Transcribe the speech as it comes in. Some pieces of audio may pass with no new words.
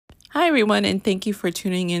Hi, everyone, and thank you for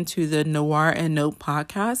tuning into the Noir and Note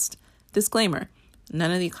podcast. Disclaimer: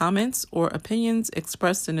 none of the comments or opinions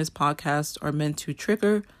expressed in this podcast are meant to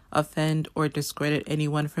trigger, offend, or discredit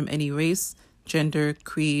anyone from any race, gender,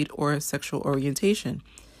 creed, or sexual orientation.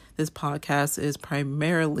 This podcast is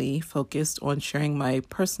primarily focused on sharing my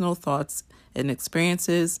personal thoughts and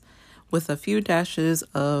experiences with a few dashes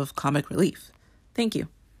of comic relief. Thank you.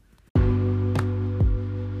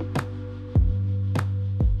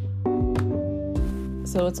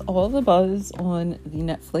 So it's all the buzz on the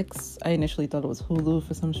Netflix. I initially thought it was Hulu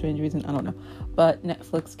for some strange reason. I don't know. But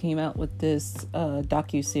Netflix came out with this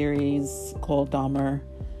docu-series called Dahmer.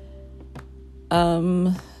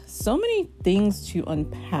 So many things to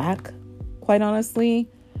unpack, quite honestly.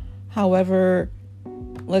 However,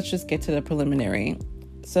 let's just get to the preliminary.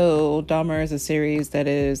 So Dahmer is a series that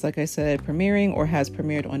is, like I said, premiering or has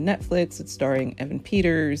premiered on Netflix. It's starring Evan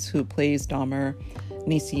Peters, who plays Dahmer.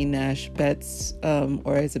 Niecy Nash Betts,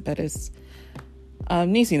 or is it Bettis?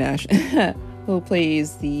 Niecy Nash, who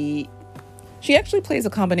plays she actually plays a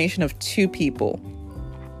combination of two people.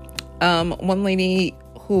 One lady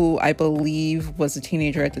who I believe was a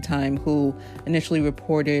teenager at the time, who initially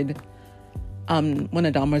reported one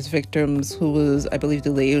of Dahmer's victims, who was, I believe,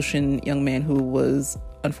 the Laotian young man who was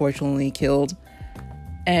unfortunately killed,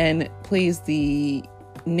 and plays the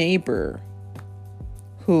neighbor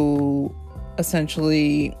who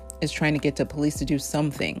essentially is trying to get the police to do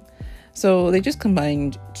something. So they just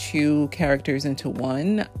combined two characters into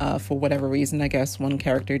one for whatever reason. I guess one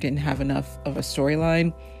character didn't have enough of a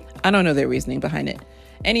storyline. I don't know their reasoning behind it.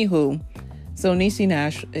 Anywho, so Niecy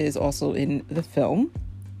Nash is also in the film,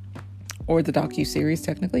 or the docu-series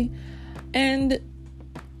technically. And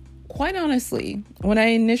quite honestly, when I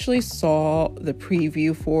initially saw the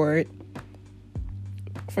preview for it,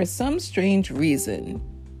 for some strange reason,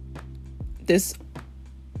 this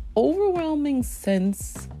overwhelming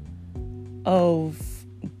sense of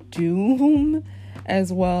doom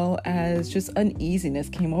as well as just uneasiness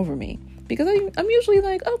came over me, because I'm usually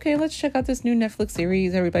like, okay, let's check out this new Netflix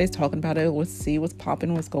series. Everybody's talking about it. Let's see what's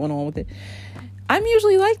popping, what's going on with it. I'm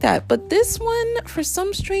usually like that. But this one, for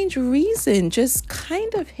some strange reason, just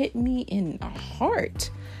kind of hit me in the heart.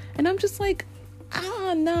 And I'm just like,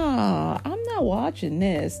 nah, I'm not watching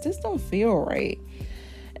this. This don't feel right.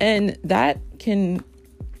 And that can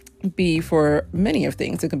be for many of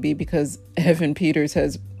things. It can be because Evan Peters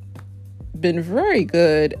has been very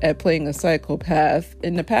good at playing a psychopath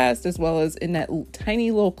in the past, as well as in that tiny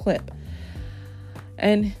little clip.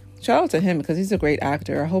 And shout out to him, because he's a great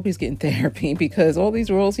actor. I hope he's getting therapy, because all these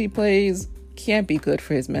roles he plays can't be good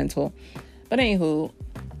for his mental. But anywho,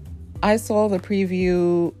 I saw the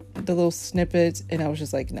preview, the little snippets, and I was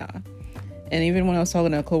just like, nah. And even when I was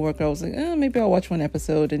talking to a coworker, I was like, maybe I'll watch one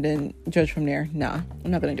episode and then judge from there. Nah,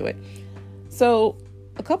 I'm not going to do it. So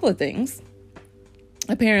a couple of things.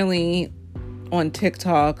 Apparently on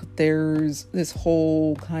TikTok, there's this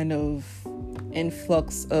whole kind of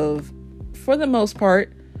influx of, for the most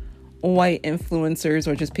part, white influencers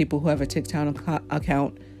or just people who have a TikTok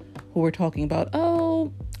account who were talking about,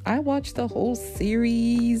 oh, I watched the whole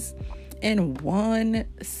series in one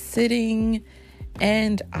sitting.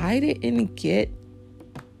 And I didn't get,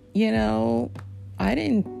 I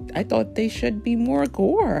thought there should be more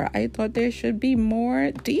gore. I thought there should be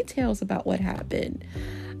more details about what happened.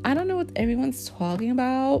 I don't know what everyone's talking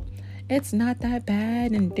about. It's not that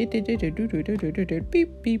bad. And beep, beep,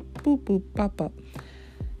 boop, boop, pop, pop,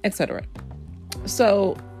 etc.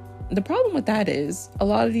 So the problem with that is a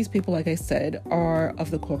lot of these people, like I said, are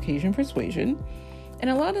of the Caucasian persuasion. And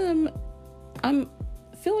a lot of them, I'm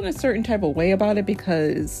feeling a certain type of way about it,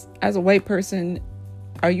 because as a white person,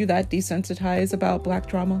 are you that desensitized about Black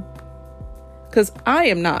trauma? Because I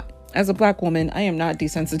am not. As a Black woman, I am not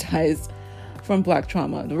desensitized from Black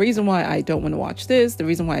trauma. The reason why I don't want to watch this, the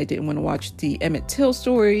reason why I didn't want to watch the Emmett Till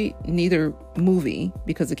story, neither movie,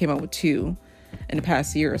 because it came out with two in the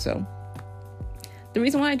past year or so. The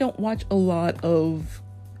reason why I don't watch a lot of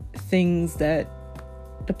things that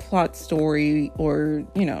the plot story or,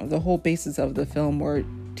 the whole basis of the film or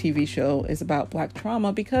TV show is about Black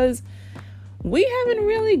trauma, because we haven't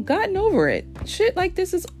really gotten over it. Shit like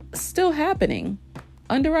this is still happening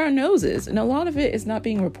under our noses. And a lot of it is not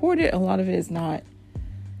being reported. A lot of it is not,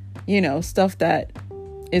 stuff that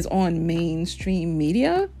is on mainstream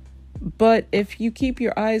media. But if you keep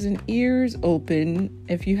your eyes and ears open,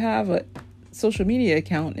 if you have a social media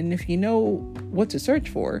account, and if you know what to search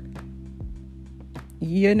for,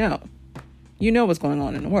 you know what's going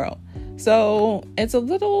on in the world. So it's a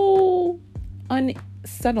little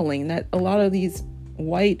unsettling that a lot of these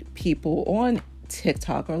white people on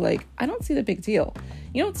TikTok are like, I don't see the big deal.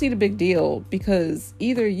 You don't see the big deal because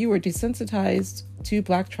either you are desensitized to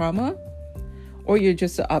Black trauma or you're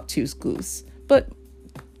just an obtuse goose. But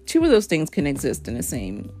two of those things can exist in the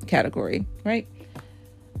same category, right?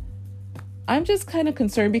 I'm just kind of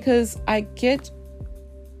concerned because I get,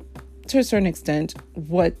 to a certain extent,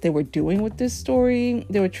 what they were doing with this story.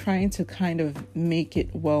 They were trying to kind of make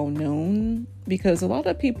it well known because a lot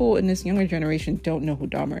of people in this younger generation don't know who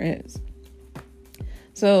Dahmer is.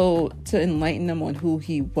 So to enlighten them on who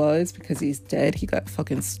he was, because he's dead, he got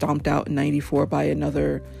fucking stomped out in 94 by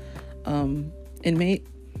another inmate.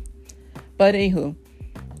 But anywho,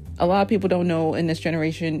 a lot of people don't know in this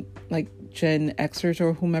generation, like Gen Xers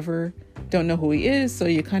or whomever, don't know who he is. So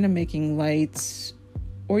you're kind of making light,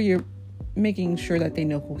 or you're making sure that they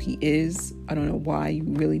know who he is. I don't know why you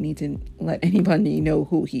really need to let anybody know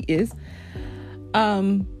who he is.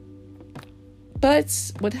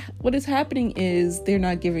 But what is happening is they're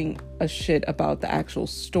not giving a shit about the actual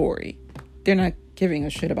story. They're not giving a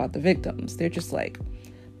shit about the victims. They're just like,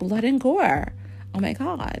 blood and gore. Oh my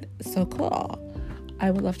God, so cool. I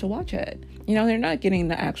would love to watch it. You know, they're not getting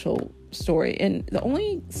the actual story. And the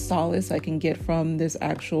only solace I can get from this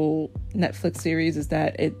actual Netflix series is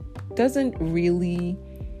that it does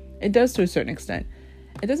to a certain extent.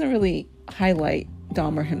 It doesn't really highlight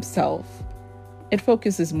Dahmer himself. It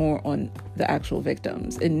focuses more on the actual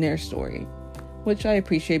victims in their story, which I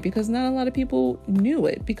appreciate because not a lot of people knew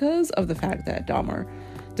it because of the fact that Dahmer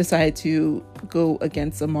decided to go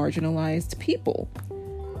against a marginalized people.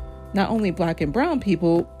 Not only Black and brown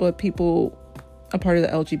people, but people a part of the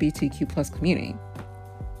LGBTQ plus community.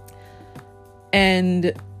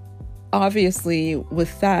 And obviously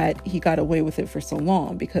with that, he got away with it for so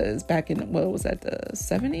long because back in, what was that, the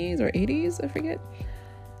 70s or 80s? I forget.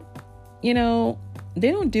 You know,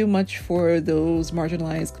 they don't do much for those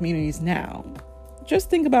marginalized communities now. Just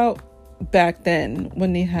think about back then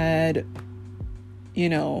when they had, you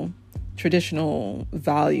know, traditional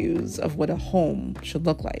values of what a home should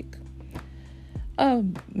look like. A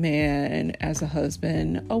man as a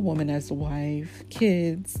husband, a woman as a wife,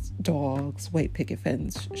 kids, dogs, white picket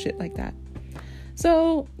fence, shit like that.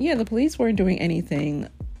 So, yeah, the police weren't doing anything.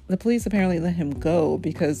 The police apparently let him go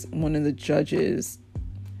because the judge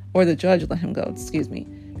let him go,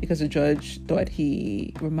 because the judge thought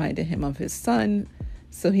he reminded him of his son,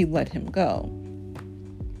 so he let him go.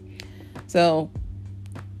 So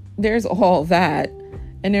there's all that.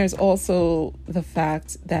 And there's also the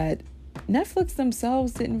fact that Netflix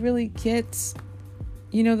themselves didn't really get,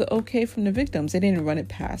 you know, the okay from the victims. They didn't run it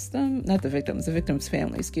past them. Not the victims, the victim's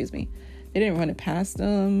family, They didn't run it past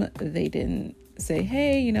them. They didn't say,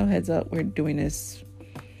 hey, you know, heads up, we're doing this,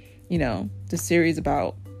 you know, this series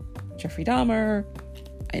about Jeffrey Dahmer.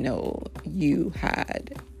 I know you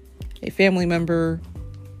had a family member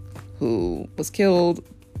who was killed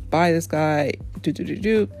by this guy. They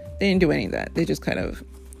didn't do any of that. They just kind of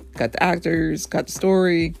got the actors, got the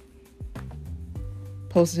story,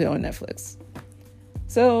 posted it on Netflix.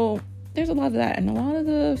 So there's a lot of that. And a lot of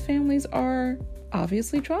the families are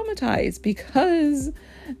obviously traumatized because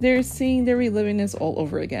they're reliving this all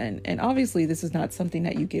over again. And obviously this is not something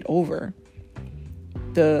that you get over.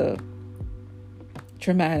 The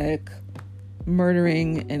traumatic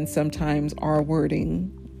murdering and sometimes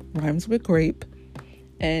R-wording rhymes with grape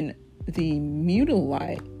and the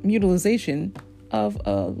mutilization of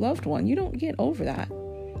a loved one. You don't get over that.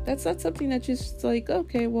 That's not something that just like,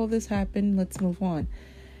 okay, well, this happened, let's move on.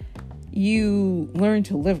 You learn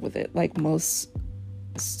to live with it. Like most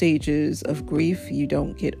stages of grief, you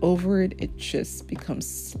don't get over it. It just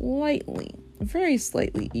becomes very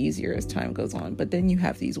slightly easier as time goes on. But then you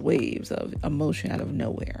have these waves of emotion out of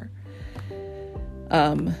nowhere.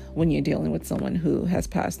 When you're dealing with someone who has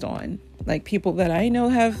passed on. Like people that I know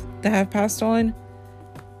have passed on,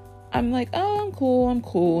 I'm like, oh, I'm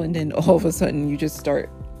cool. And then all of a sudden you just start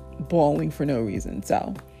bawling for no reason.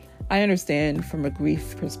 So I understand from a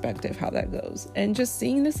grief perspective how that goes. And just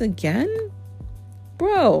seeing this again,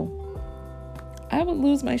 bro, I would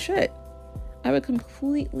lose my shit. I would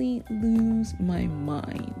completely lose my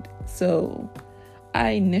mind. So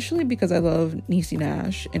I initially, because I love Niecy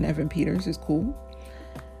Nash and Evan Peters is cool,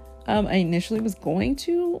 I initially was going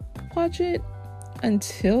to watch it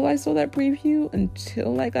until I saw that preview,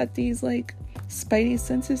 until I got these like spidey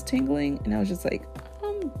senses tingling, and I was just like,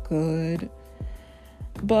 I'm good.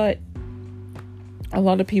 But a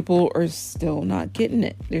lot of people are still not getting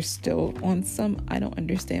it. They're still on some, I don't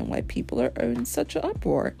understand why people are in such an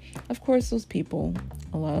uproar. Of course, a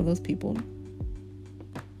lot of those people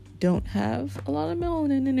don't have a lot of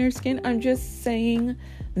melanin in their skin. I'm just saying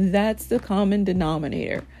that's the common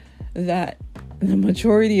denominator. That the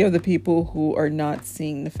majority of the people who are not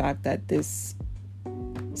seeing the fact that this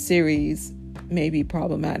series may be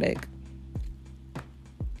problematic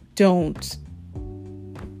don't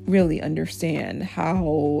really understand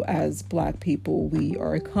how, as Black people, we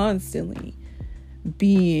are constantly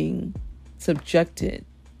being subjected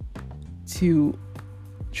to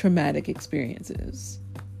traumatic experiences.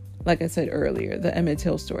 Like I said earlier, the Emmett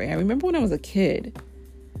Till story. I remember when I was a kid,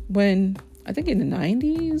 when I think in the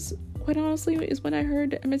 90s, quite honestly, is when I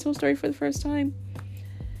heard the Emmett Till story for the first time.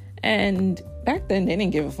 And back then, they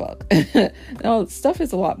didn't give a fuck. Now, stuff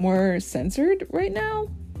is a lot more censored right now.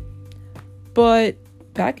 But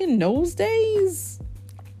back in those days,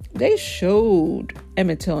 they showed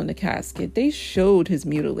Emmett Till in the casket. They showed his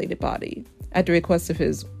mutilated body at the request of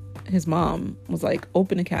his mom. Was like,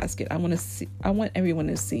 open the casket. I want everyone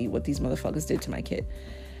to see what these motherfuckers did to my kid.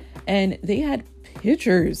 And they had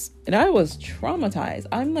pictures, and I was traumatized.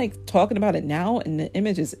 I'm like talking about it now, and the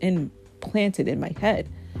image is implanted in my head.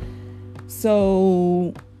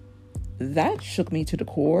 So that shook me to the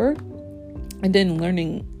core. And then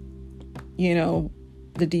learning,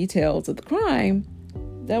 the details of the crime,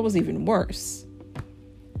 that was even worse.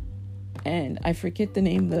 And I forget the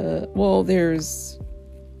name. There's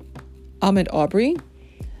Ahmaud Arbery,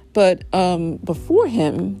 but before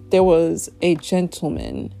him, there was a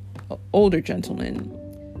gentleman, an older gentleman,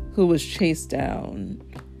 who was chased down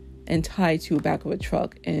and tied to the back of a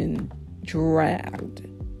truck and dragged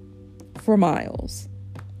for miles,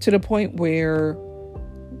 to the point where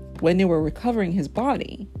when they were recovering his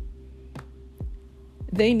body,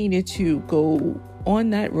 they needed to go on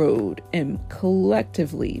that road and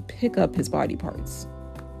collectively pick up his body parts.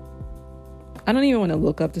 I don't even want to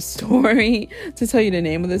look up the story to tell you the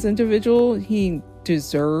name of this individual. He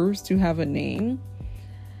deserves to have a name.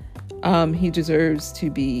 He deserves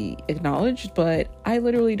to be acknowledged, but I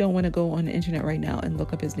literally don't want to go on the internet right now and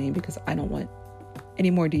look up his name because I don't want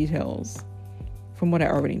any more details from what I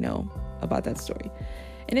already know about that story.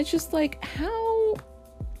 And it's just like, how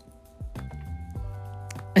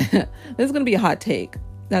this is going to be a hot take.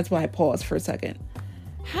 That's why I paused for a second.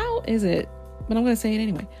 How is it, but I'm going to say it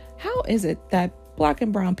anyway. How is it that Black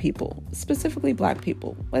and brown people, specifically Black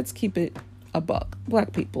people, let's keep it a buck,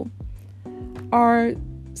 Black people, are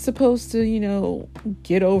supposed to,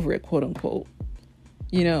 get over it, quote unquote?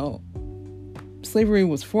 Slavery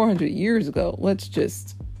was 400 years ago. Let's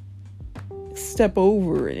just step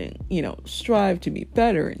over it and, strive to be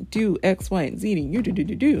better and do X, Y, and Z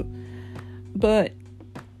and do. But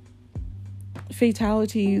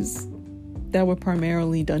fatalities that were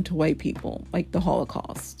primarily done to white people, like the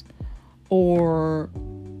Holocaust, or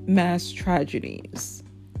mass tragedies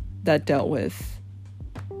that dealt with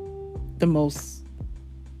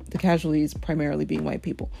the casualties primarily being white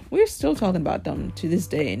people. We're still talking about them to this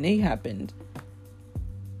day, and they happened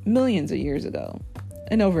millions of years ago.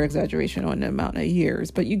 An over-exaggeration on the amount of years,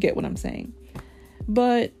 but you get what I'm saying.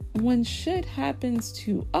 But when shit happens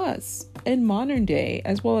to us in modern day,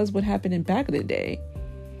 as well as what happened in back of the day,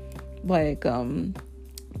 like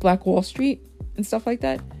Black Wall Street and stuff like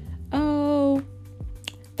that, oh,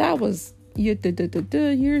 that was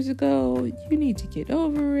years ago. You need to get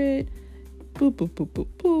over it. Boop, boop, boop, boop,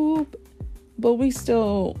 boop. But we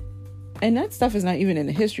still, and that stuff is not even in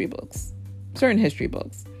the history books, certain history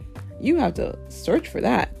books. You have to search for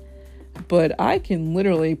that. But I can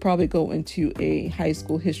literally probably go into a high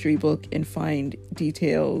school history book and find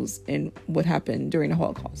details in what happened during the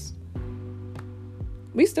Holocaust.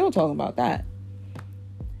 We still talking about that.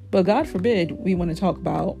 But God forbid we want to talk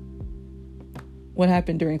about what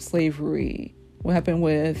happened during slavery, what happened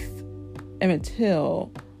with Emmett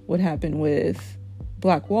Till, what happened with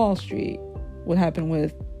Black Wall Street, what happened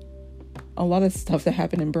with a lot of stuff that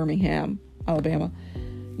happened in Birmingham, Alabama.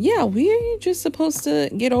 Yeah, we're just supposed to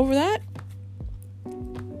get over that.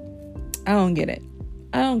 I don't get it.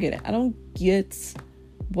 I don't get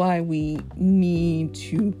why we need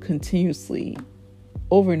to continuously,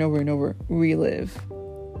 over and over and over, relive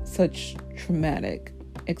such traumatic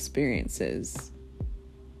experiences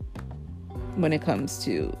when it comes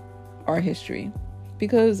to our history.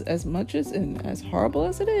 Because as much as and as horrible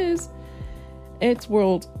as it is, it's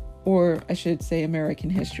world, or I should say American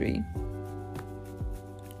history.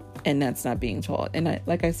 And that's not being taught. And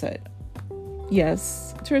like I said,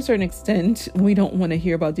 yes, to a certain extent, we don't want to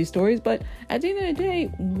hear about these stories. But at the end of the day,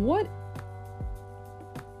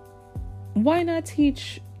 why not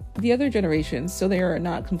teach the other generations so they are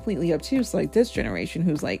not completely obtuse like this generation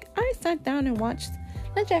who's like, I sat down and watched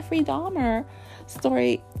the Jeffrey Dahmer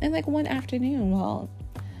story in like one afternoon while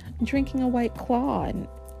drinking a White Claw and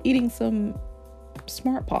eating some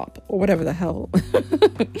Smart Pop or whatever the hell.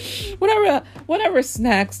 whatever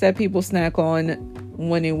snacks that people snack on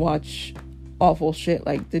when they watch awful shit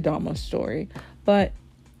like the Dahmer story. But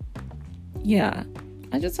yeah,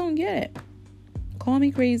 I just don't get it. Call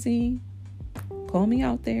me crazy, call me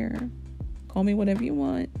out there, call me whatever you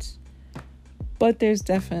want, but there's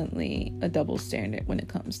definitely a double standard when it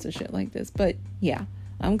comes to shit like this. But yeah,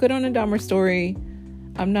 I'm good on the Dahmer story.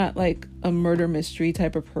 I'm not like a murder mystery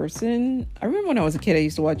type of person. I remember when I was a kid, I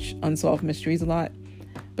used to watch Unsolved Mysteries a lot,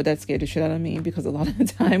 but that scared the shit out of me because a lot of the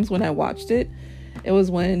times when I watched it, it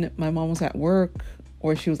was when my mom was at work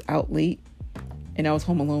or she was out late and I was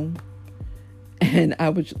home alone. And I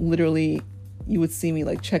would literally, you would see me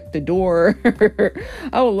like check the door.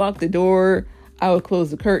 I would lock the door. I would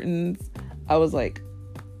close the curtains. I was like,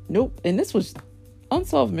 nope. And this was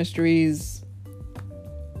Unsolved Mysteries.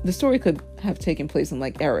 The story could have taken place in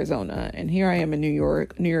like Arizona, and here I am in New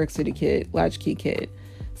York City kid, latchkey kid,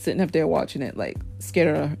 sitting up there watching it, like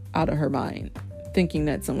scared out of her mind, thinking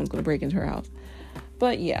that someone's gonna break into her house.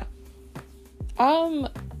 But yeah,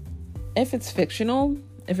 if it's fictional,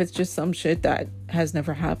 if it's just some shit that has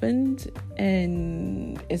never happened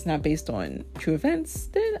and it's not based on true events,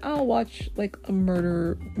 then I'll watch like a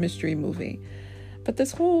murder mystery movie. But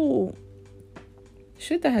this whole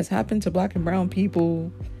shit that has happened to Black and brown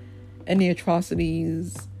people and the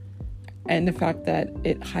atrocities and the fact that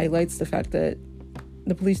it highlights the fact that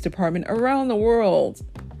the police department around the world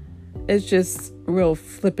is just real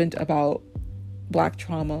flippant about Black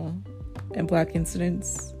trauma and Black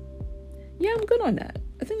incidents. Yeah, I'm good on that.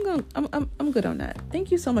 I think I'm good on that. Thank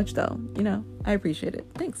you so much though. You know, I appreciate it.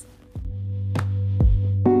 Thanks.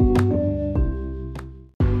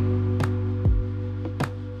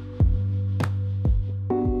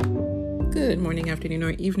 Good morning, afternoon, or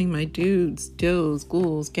evening, my dudes, does,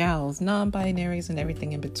 ghouls, gals, non-binaries, and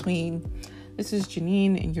everything in between. This is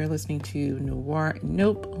Janine, and you're listening to Noir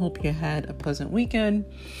Nope. Hope you had a pleasant weekend.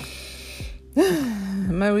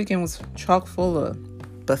 My weekend was chock full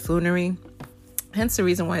of buffoonery. Hence the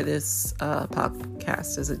reason why this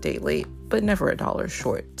podcast is a day late, but never a dollar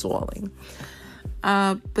short swallowing.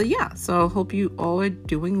 But yeah, so hope you all are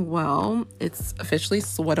doing well. It's officially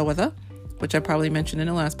sweater weather, which I probably mentioned in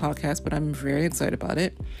the last podcast, but I'm very excited about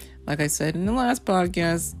it. Like I said in the last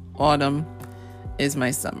podcast, autumn is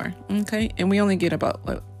my summer. Okay. And we only get about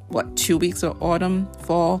 2 weeks of autumn,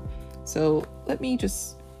 fall. So let me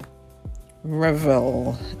just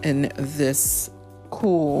revel in this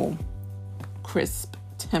cool, crisp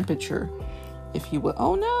temperature, if you will.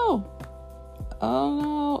 Oh no.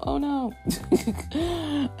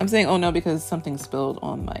 I'm saying oh no because something spilled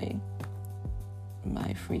on my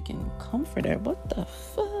freaking comforter. What the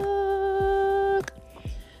fuck?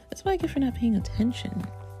 That's what I get for not paying attention.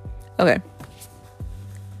 Okay.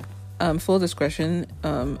 Full discretion.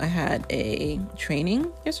 I had a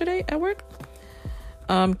training yesterday at work.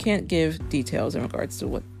 Can't give details in regards to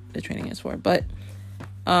what the training is for, but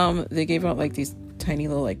they gave out like these tiny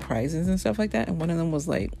little like prizes and stuff like that, and one of them was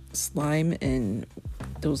like slime in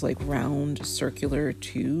those like round circular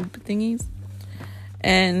tube thingies.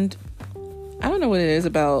 And I don't know what it is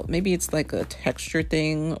about. Maybe it's like a texture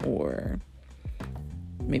thing, or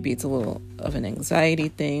maybe it's a little of an anxiety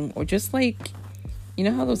thing, or just like, you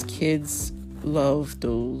know how those kids love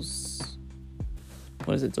those,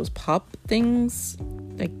 what is it, those pop things?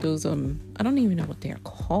 Like those, I don't even know what they're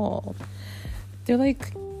called. They're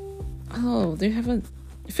like, they have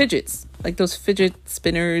fidgets, like those fidget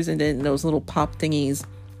spinners, and then those little pop thingies.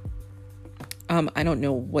 I don't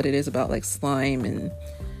know what it is about like slime, and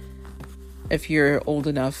if you're old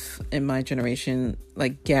enough in my generation,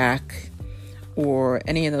 like gack or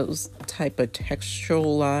any of those type of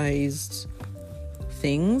texturalized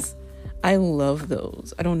things, I love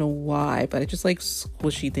those. I don't know why, but I just like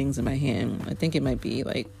squishy things in my hand. I think it might be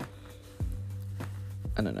like,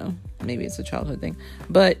 I don't know, maybe it's a childhood thing,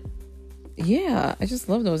 but yeah, I just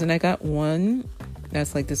love those. And I got one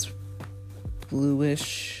that's like this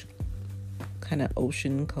bluish kind of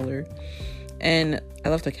ocean color, and I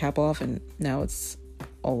left the cap off, and now it's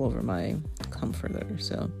all over my comforter.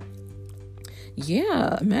 So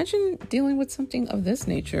yeah, imagine dealing with something of this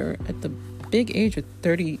nature at the big age of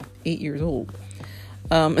 38 years old.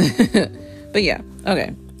 But yeah,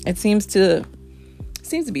 okay. It seems to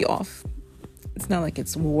be off. It's not like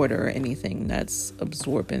it's water or anything that's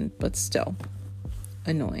absorbent, but still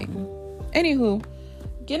annoying. Anywho,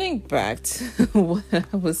 getting back to what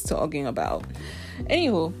I was talking about.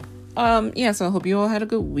 Anywho, yeah, so I hope you all had a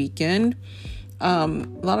good weekend. A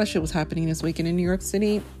lot of shit was happening this weekend in New York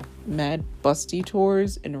City. Mad bus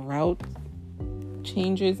detours and route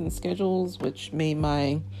changes and schedules, which made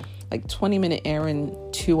my like 20-minute errand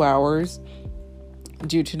 2 hours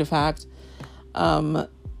due to the fact I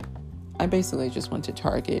basically just went to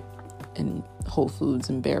Target and Whole Foods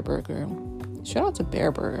and Bear Burger. Shout out to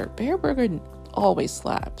Bear Burger. Bear Burger always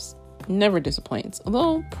slaps. Never disappoints. A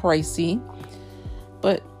little pricey,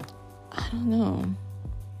 but I don't know.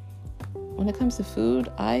 When it comes to food,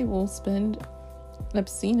 I will spend an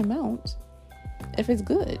obscene amount if it's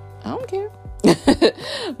good. I don't care.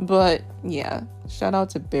 But yeah, shout out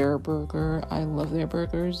to Bear Burger. I love their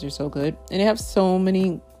burgers. They're so good. And they have so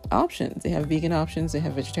many options. They have vegan options. They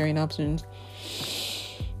have vegetarian options.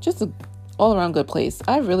 Just an all-around good place.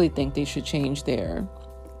 I really think they should change their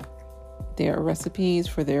recipes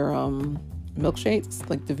for their milkshakes,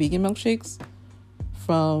 like the vegan milkshakes,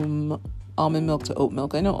 from almond milk to oat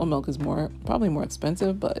milk. I know oat milk is probably more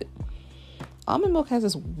expensive, but almond milk has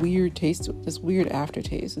this weird taste to it, this weird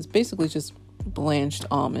aftertaste. It's basically just blanched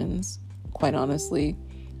almonds, quite honestly.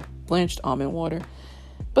 Blanched almond water.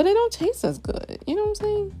 But it don't taste as good. You know what I'm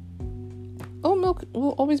saying? Oat milk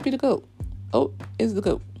will always be the GOAT. Oat is the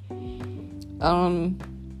GOAT.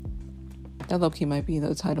 That low-key might be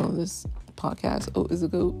the title of this podcast. Oat is the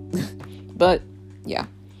GOAT. But yeah,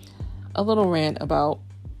 a little rant about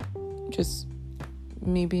just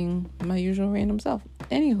me being my usual random self.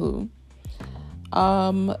 Anywho,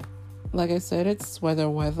 like I said, it's weather.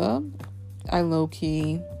 I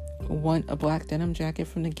low-key want a black denim jacket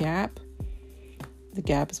from the Gap. The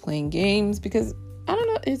Gap is playing games because I don't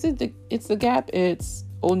know. It's the Gap. It's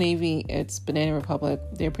Old Navy. It's Banana Republic.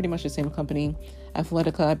 They're pretty much the same company.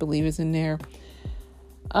 Athletica, I believe, is in there.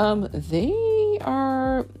 They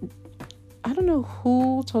are. I don't know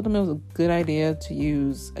who told them it was a good idea to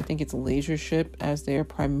use. I think it's Laser Ship as their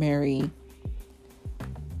primary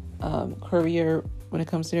courier when it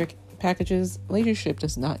comes to their packages. Laser Ship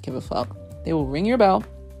does not give a fuck. They will ring your bell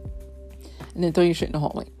and then throw your shit in the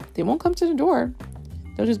hallway. They won't come to the door.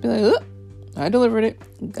 They'll just be like, oh, I delivered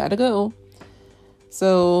it. Gotta go.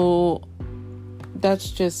 So that's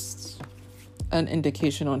just an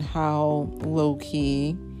indication on how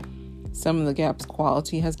low-key some of the Gap's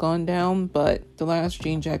quality has gone down. But the last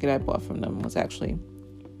jean jacket I bought from them was actually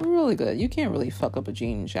really good. You can't really fuck up a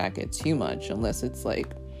jean jacket too much unless it's like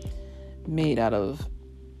made out of,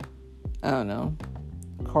 I don't know,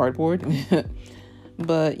 cardboard.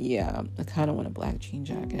 But yeah, I kind of want a black jean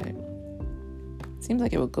jacket. Seems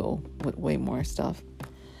like it would go with way more stuff.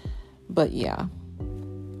 But yeah.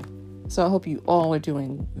 So I hope you all are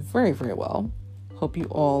doing very, very well. Hope you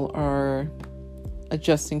all are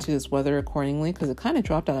adjusting to this weather accordingly, because it kind of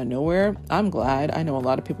dropped out of nowhere. I'm glad. I know a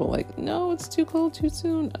lot of people are like, no, it's too cold too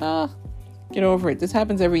soon. Get over it. This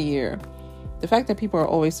happens every year. The fact that people are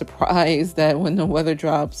always surprised that when the weather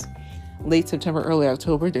drops late September, early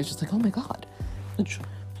October, they're just like, oh my God,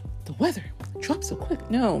 the weather drops so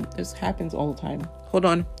quick. No, this happens all the time. Hold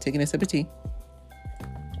on, taking a sip of tea.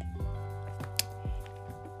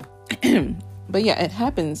 But yeah, it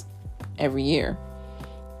happens every year.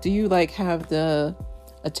 Do you have the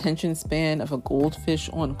attention span of a goldfish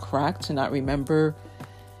on crack to not remember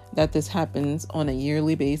that this happens on a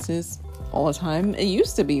yearly basis all the time? It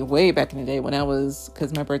used to be way back in the day when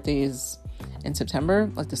because my birthday is in September,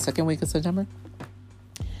 like the second week of September.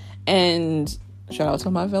 And shout out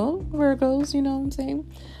to my fellow Virgos, you know what I'm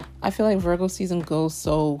saying? I feel like Virgo season goes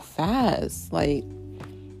so fast. Like,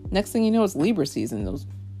 next thing you know, it's Libra season. Those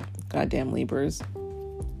goddamn Libras.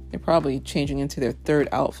 They're probably changing into their third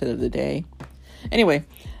outfit of the day. Anyway,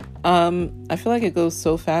 I feel like it goes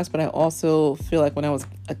so fast, but I also feel like when I was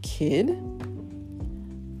a kid,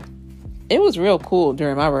 it was real cool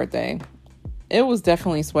during my birthday. It was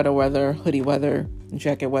definitely sweater weather, hoodie weather,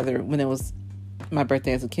 jacket weather when it was my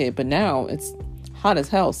birthday as a kid. But now it's hot as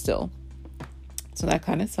hell still. So that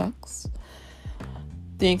kind of sucks.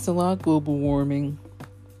 Thanks a lot, global warming.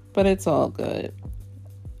 But it's all good.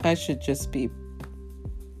 I should just be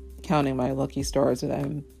counting my lucky stars that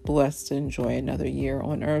I'm blessed to enjoy another year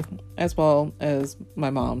on Earth, as well as my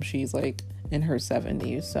mom. She's in her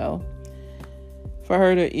 70s, so for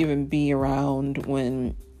her to even be around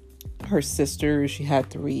when her sisters, she had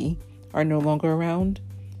 3, are no longer around,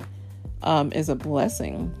 is a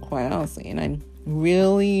blessing, quite honestly. And I'm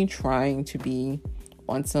really trying to be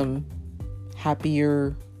on some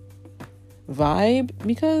happier vibe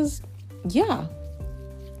because, yeah,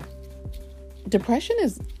 depression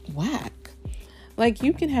is whack.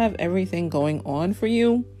 You can have everything going on for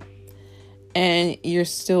you and you're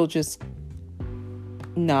still just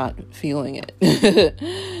not feeling it.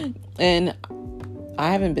 And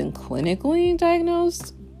I haven't been clinically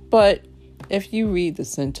diagnosed, but if you read the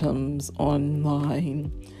symptoms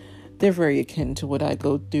online, they're very akin to what I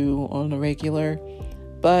go through on a regular.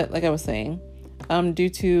 But like I was saying, due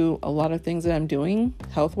to a lot of things that I'm doing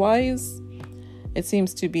health-wise, it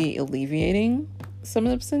seems to be alleviating some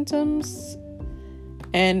of the symptoms,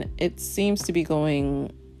 and it seems to be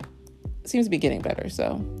getting better.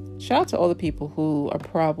 So shout out to all the people who are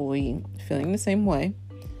probably feeling the same way.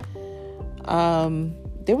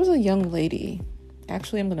 There was a young lady,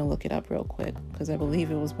 actually I'm going to look it up real quick because I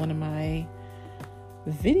believe it was one of my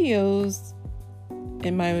videos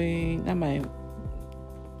in not my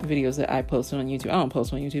videos that I posted on YouTube. I don't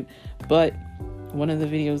post on YouTube, but one of the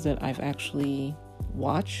videos that I've actually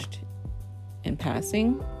watched in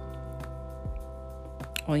passing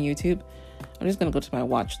on YouTube. I'm just going to go to my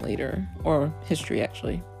watch later, or history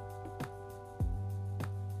actually.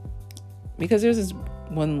 Because there's this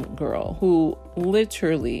one girl who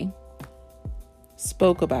literally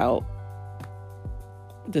spoke about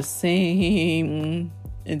the same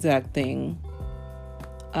exact thing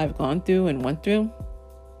I've gone through and went through,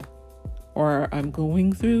 or I'm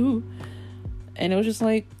going through. And it was just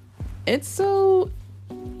like, it's so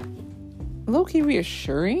low-key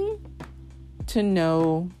reassuring to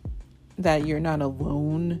know that you're not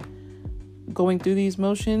alone going through these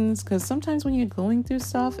motions, because sometimes when you're going through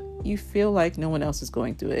stuff, you feel like no one else is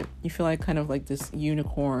going through it. You feel like kind of like this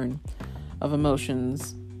unicorn of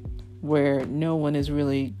emotions where no one is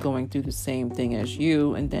really going through the same thing as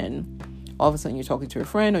you, and then all of a sudden you're talking to a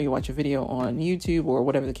friend, or you watch a video on YouTube or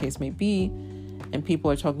whatever the case may be, and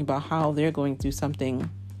people are talking about how they're going through something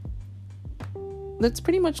that's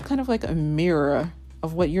pretty much kind of like a mirror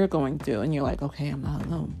of what you're going through, and you're like, okay, I'm not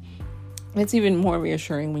alone. It's even more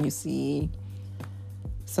reassuring when you see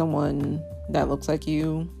someone that looks like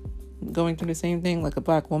you going through the same thing, like a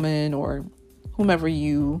Black woman or whomever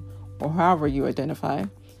you, or however you identify.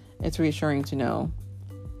 It's reassuring to know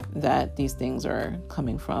that these things are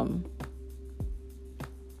coming from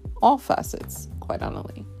all facets, quite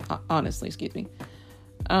honestly, excuse me.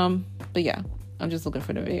 But yeah, I'm just looking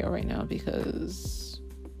for the video right now because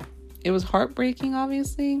it was heartbreaking,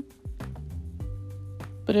 obviously,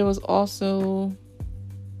 but it was also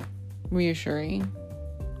reassuring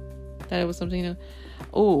that it was something to...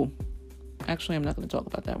 Oh, actually, I'm not going to talk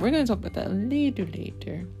about that. We're going to talk about that later.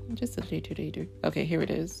 Just a later. Okay, here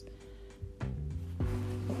it is.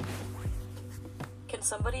 Can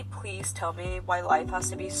somebody please tell me why life has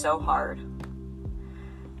to be so hard?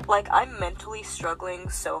 Like, I'm mentally struggling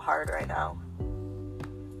so hard right now.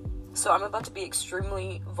 So I'm about to be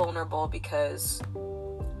extremely vulnerable because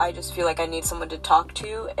I just feel like I need someone to talk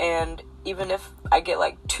to, and even if I get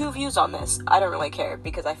like 2 views on this, I don't really care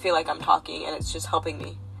because I feel like I'm talking and it's just helping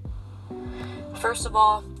me. First of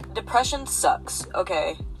all, depression sucks,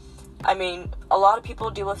 okay? I mean, a lot of people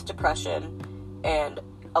deal with depression and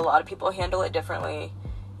a lot of people handle it differently,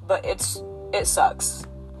 but it sucks.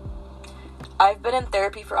 I've been in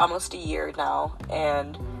therapy for almost a year now,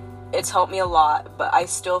 and it's helped me a lot, but I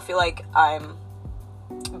still feel like I'm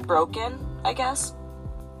broken, I guess.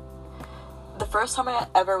 The first time I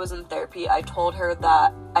ever was in therapy, I told her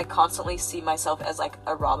that I constantly see myself as like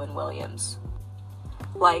a Robin Williams.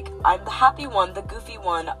 Like, I'm the happy one, the goofy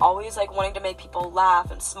one, always like wanting to make people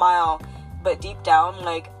laugh and smile, but deep down,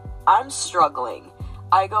 like, I'm struggling.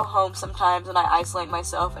 I go home sometimes and I isolate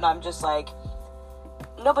myself and I'm just like,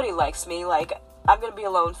 nobody likes me, like, I'm gonna be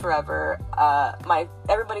alone forever.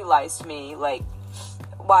 Everybody lies to me, like,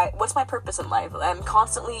 what's my purpose in life? I'm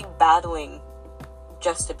constantly battling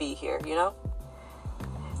just to be here, you know?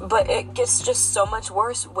 But it gets just so much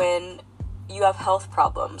worse when you have health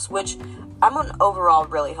problems, which I'm an overall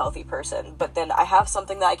really healthy person, but then I have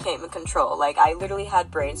something that I can't even control. Like, I literally had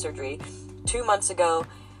brain surgery 2 months ago.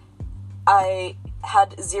 I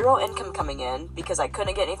had zero income coming in because I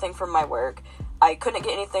couldn't get anything from my work. I couldn't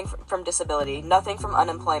get anything from disability, nothing from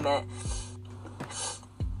unemployment.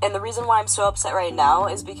 And the reason why I'm so upset right now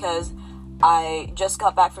is because I just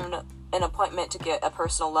got back from an appointment to get a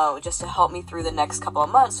personal loan just to help me through the next couple of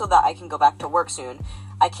months so that I can go back to work soon.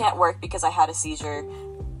 I can't work because I had a seizure.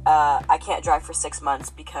 I can't drive for 6 months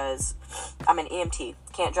because I'm an EMT.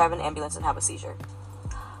 Can't drive an ambulance and have a seizure.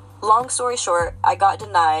 Long story short, I got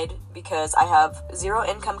denied because I have zero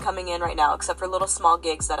income coming in right now except for little small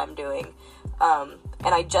gigs that I'm doing.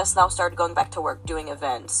 And I just now started going back to work doing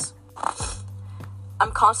events.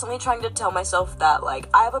 I'm constantly trying to tell myself that, like,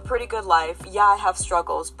 I have a pretty good life. Yeah, I have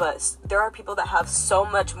struggles, but there are people that have so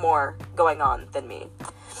much more going on than me.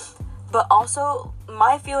 But also,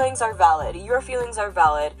 my feelings are valid. Your feelings are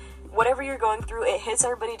valid. Whatever you're going through, it hits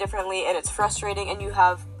everybody differently, and it's frustrating, and you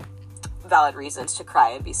have valid reasons to cry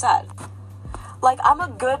and be sad. Like, I'm a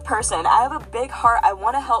good person. I have a big heart. I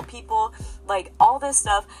want to help people, like, all this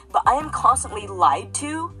stuff, but I am constantly lied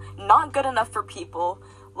to, not good enough for people,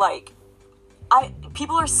 Like,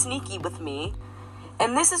 people are sneaky with me.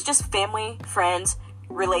 And this is just family, friends,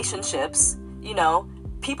 relationships, you know.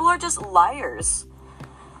 People are just liars.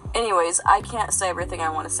 Anyways, I can't say everything I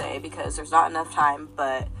want to say because there's not enough time,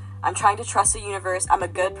 but I'm trying to trust the universe. I'm a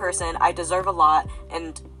good person. I deserve a lot,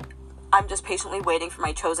 and I'm just patiently waiting for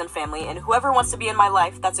my chosen family, and whoever wants to be in my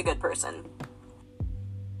life, that's a good person.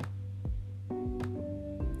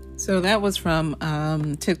 So that was from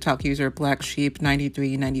TikTok user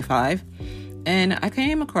BlackSheep9395, and I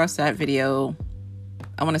came across that video,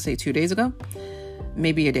 I want to say 2 days ago,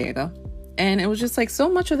 maybe a day ago. And it was just like so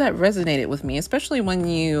much of that resonated with me, especially when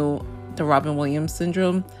the Robin Williams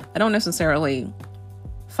syndrome. I don't necessarily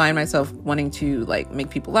find myself wanting to like make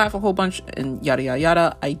people laugh a whole bunch and yada, yada,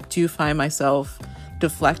 yada. I do find myself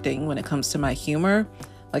deflecting when it comes to my humor.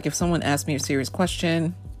 Like if someone asks me a serious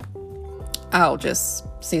question, I'll just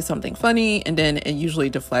say something funny and then it usually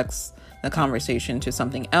deflects the conversation to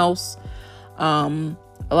something else. A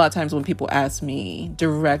lot of times when people ask me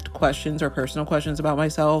direct questions or personal questions about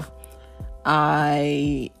myself,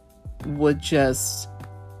 I would just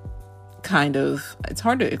kind of, it's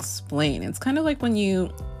hard to explain. It's kind of like when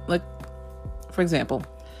you, like, for example,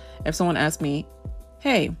 if someone asks me,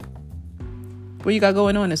 hey, what you got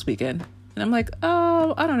going on this weekend? And I'm like,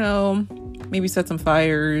 oh, I don't know, maybe set some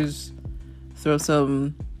fires, throw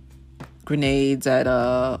some grenades at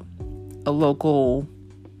a local,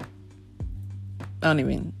 I don't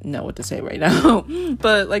even know what to say right now,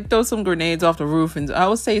 but like throw some grenades off the roof, and I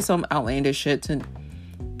would say some outlandish shit to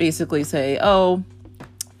basically say,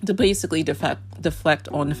 to basically deflect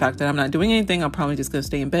on the fact that I'm not doing anything. I'm probably just going to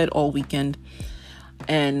stay in bed all weekend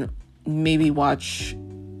and maybe watch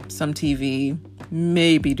some TV,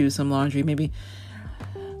 maybe do some laundry, maybe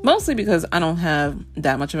mostly because I don't have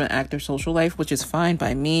that much of an active social life, which is fine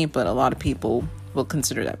by me, but a lot of people will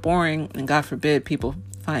consider that boring, and God forbid people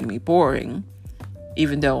find me boring.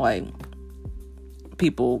 Even though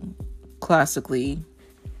people classically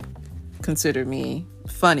consider me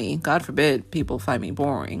funny, God forbid people find me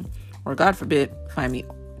boring, or God forbid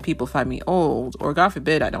people find me old, or God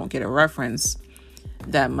forbid I don't get a reference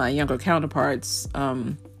that my younger counterparts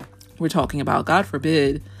were talking about. God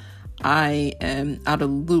forbid I am out of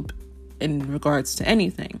loop in regards to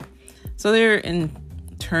anything. So in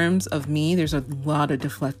terms of me, there's a lot of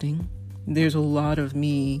deflecting. There's a lot of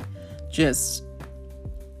me just,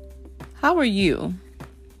 how are you?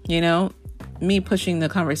 You know, me pushing the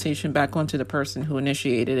conversation back onto the person who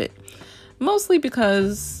initiated it. Mostly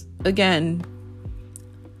because, again,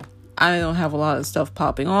 I don't have a lot of stuff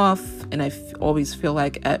popping off. And I always feel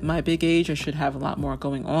like at my big age, I should have a lot more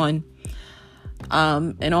going on.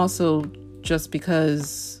 And also just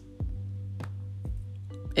because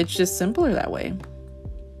it's just simpler that way.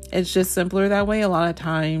 It's just simpler that way. A lot of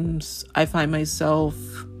times I find myself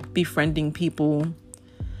befriending people,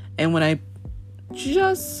 and when I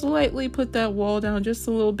just slightly put that wall down just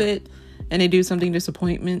a little bit and they do something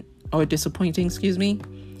disappointing,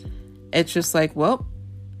 it's just like, well,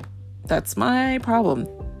 that's my problem.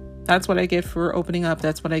 That's what I get for opening up.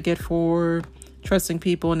 That's what I get for trusting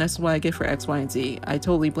people, and that's what I get for X, Y, and Z. I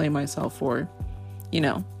totally blame myself for,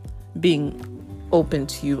 being open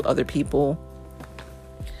to other people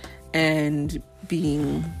and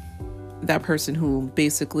being that person who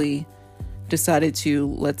basically decided to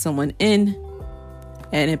let someone in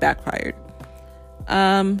and it backfired.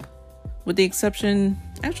 With the exception,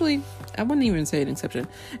 actually, I wouldn't even say an exception.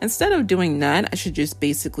 Instead of doing that, I should just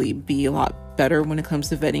basically be a lot better when it comes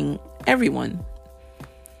to vetting everyone.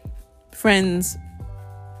 Friends,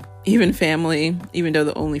 even family, even though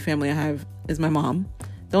the only family I have is my mom.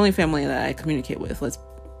 The only family that I communicate with, let's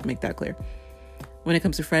make that clear. When it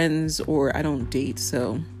comes to friends, or I don't date,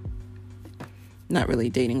 so not really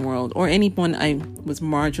dating world, or anyone I was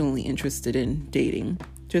marginally interested in dating,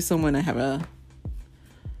 just someone I have a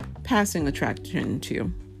passing attraction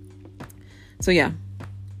to. So yeah,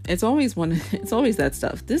 it's always that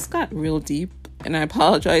stuff. This got real deep, and I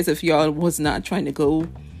apologize if y'all was not trying to go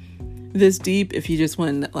this deep, if you just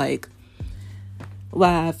want to like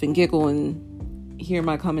laugh and giggle and hear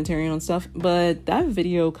my commentary on stuff. But that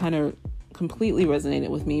video kind of completely resonated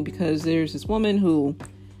with me, because there's this woman who,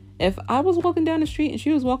 if I was walking down the street and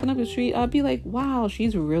she was walking up the street, I'd be like, wow,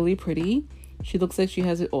 she's really pretty. She looks like she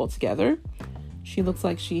has it all together. She looks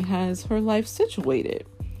like she has her life situated.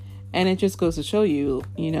 And it just goes to show you,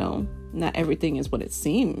 not everything is what it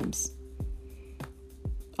seems.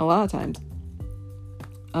 A lot of times.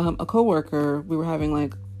 A coworker, we were having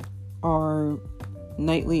like our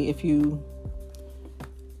nightly,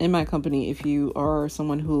 in my company, if you are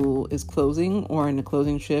someone who is closing or in the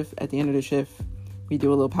closing shift, at the end of the shift, we do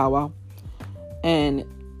a little powwow. And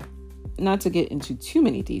not to get into too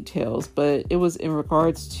many details, but it was in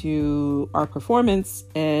regards to our performance.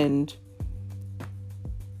 And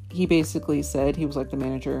he basically said, he was like the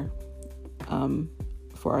manager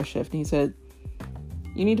for our shift. And he said,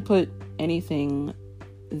 you need to put anything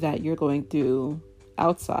that you're going through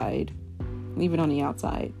outside, leave it on the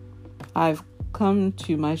outside. I've come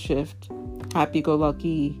to my shift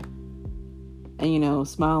happy-go-lucky and,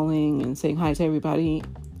 smiling and saying hi to everybody.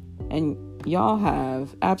 And y'all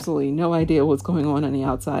have absolutely no idea what's going on the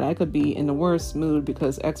outside. I could be in the worst mood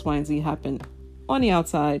because X, Y, and Z happened on the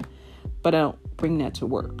outside, but I don't bring that to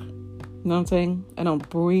work. You know what I'm saying? I don't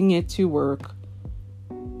bring it to work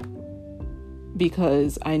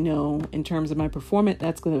because I know in terms of my performance,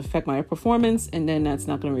 that's going to affect my performance, and then that's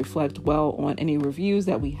not going to reflect well on any reviews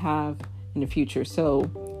that we have in the future. So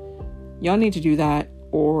y'all need to do that,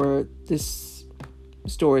 or this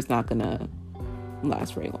store is not going to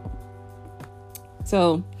last very long.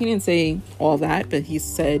 So he didn't say all that, but he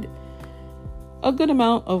said a good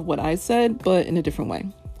amount of what I said, but in a different way.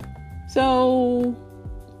 So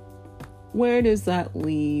where does that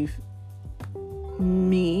leave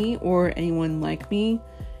me or anyone like me,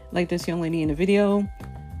 like this young lady in the video?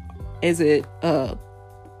 Is it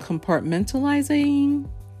compartmentalizing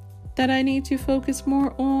that I need to focus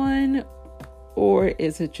more on, or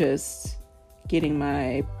is it just getting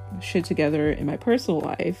my shit together in my personal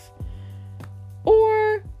life,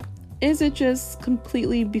 or is it just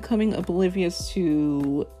completely becoming oblivious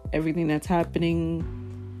to everything that's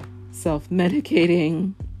happening,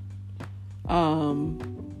 self-medicating,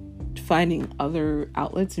 finding other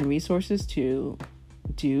outlets and resources to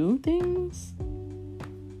do things?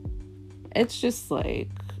 It's just like,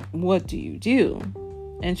 what do you do?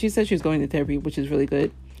 And she said she was going to therapy, which is really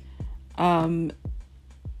good. And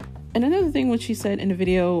another thing, what she said in the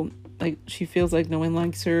video, like, she feels like no one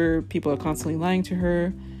likes her. People are constantly lying to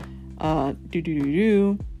her. I'm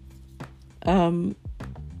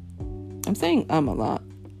saying a lot,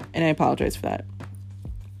 and I apologize for that.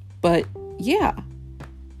 But yeah,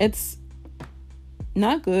 it's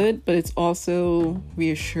not good, but it's also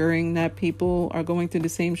reassuring that people are going through the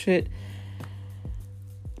same shit.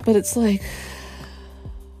 But it's like,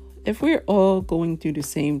 if we're all going through the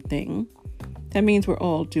same thing, that means we're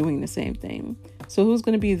all doing the same thing. So who's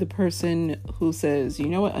going to be the person who says, you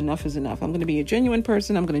know what, enough is enough? I'm going to be a genuine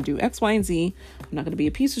person. I'm going to do X, Y, and Z. I'm not going to be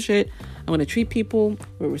a piece of shit. I'm going to treat people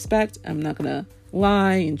with respect. I'm not going to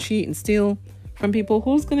lie and cheat and steal from people.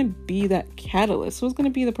 Who's going to be that catalyst? Who's going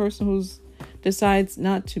to be the person who's decides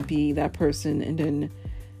not to be that person, and then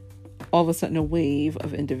all of a sudden a wave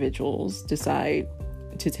of individuals decide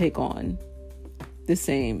to take on the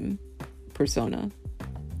same persona?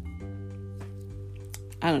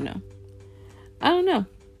 I don't know.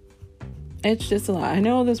 It's just a lot. I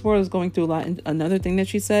know this world is going through a lot. And another thing that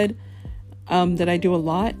she said that I do a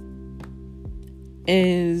lot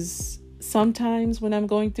is sometimes when I'm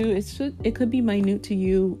going through, it could be minute to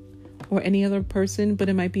you or any other person, but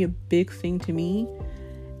it might be a big thing to me.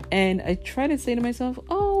 And I try to say to myself,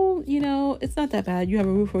 oh, it's not that bad. You have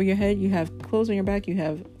a roof over your head. You have clothes on your back. You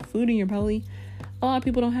have food in your belly. A lot of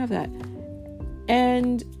people don't have that.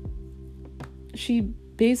 And she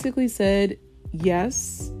basically said,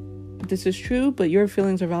 yes, this is true, but your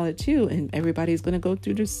feelings are valid too. And everybody's going to go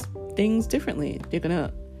through these things differently. They're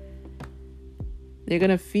going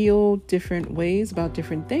to feel different ways about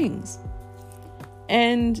different things.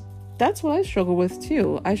 And that's what I struggle with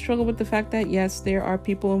too. I struggle with the fact that, yes, there are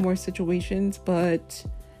people in worse situations, but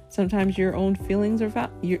sometimes your own feelings are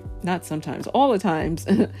not sometimes, all the times,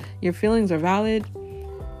 your feelings are valid,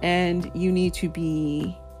 and you need to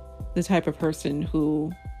be the type of person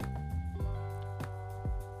who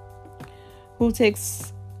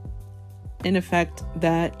takes in effect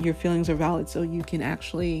that your feelings are valid so you can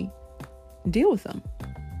actually deal with them.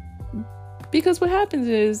 Because what happens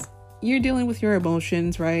is you're dealing with your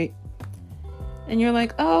emotions, right? And you're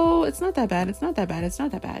like, oh, it's not that bad. It's not that bad. It's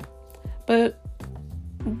not that bad. But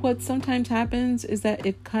what sometimes happens is that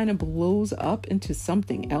it kind of blows up into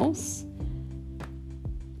something else.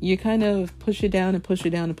 You kind of push it down and push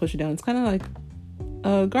it down and push it down. It's kind of like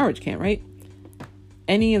a garbage can, right?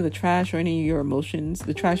 Any of the trash or any of your emotions,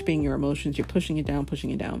 the trash being your emotions, you're pushing it down, pushing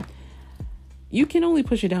it down. You can only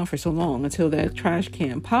push it down for so long until that trash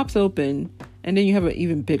can pops open, and then you have an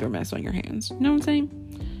even bigger mess on your hands. You know what I'm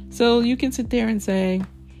saying? So you can sit there and say,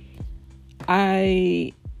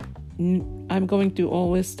 I'm going through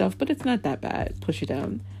all this stuff, but it's not that bad. Push it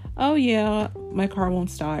down. Oh yeah, my car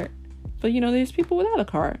won't start. But there's people without a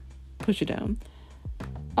car. Push it down.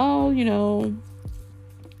 Oh,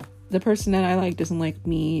 the person that I like doesn't like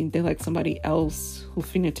me. They like somebody else who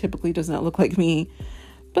phenotypically does not look like me.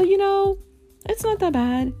 But it's not that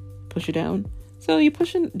bad. Push it down. So you're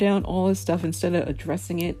pushing down all this stuff instead of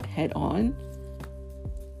addressing it head on.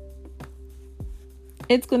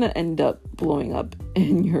 It's going to end up blowing up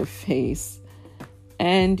in your face.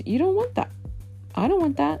 And you don't want that. I don't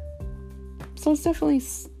want that. So it's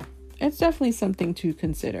definitely something to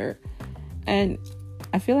consider. And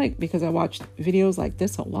I feel like because I watched videos like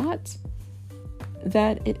this a lot,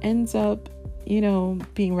 that it ends up,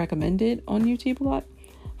 being recommended on YouTube a lot.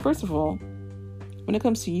 First of all, when it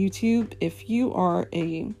comes to YouTube, if you are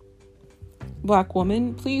a Black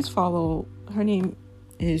woman, please follow. Her name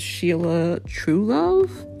is Sheila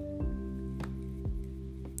Truelove.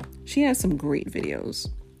 She has some great videos.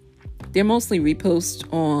 They're mostly reposts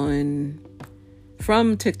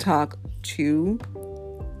from TikTok to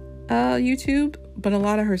YouTube, but a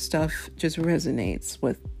lot of her stuff just resonates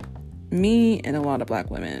with me and a lot of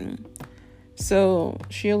Black women. So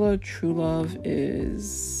Sheila Truelove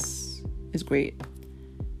is great.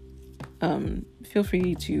 Feel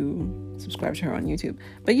free to subscribe to her on YouTube.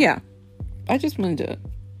 But yeah, I just wanted to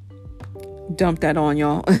dump that on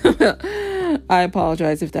y'all. I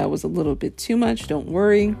apologize if that was a little bit too much. Don't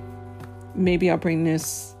worry. Maybe I'll bring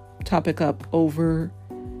this topic up over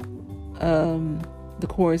the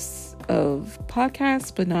course of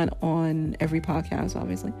podcasts, but not on every podcast,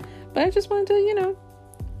 obviously. But I just wanted to,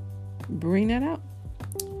 bring that out.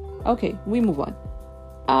 Okay, we move on.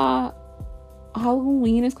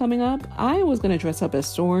 Halloween is coming up. I was going to dress up as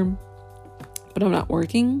Storm, but I'm not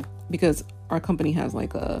working because our company has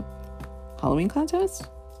like a Halloween contest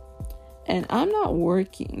and I'm not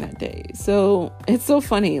working that day. So it's so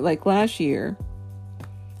funny. Like last year,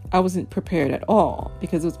 I wasn't prepared at all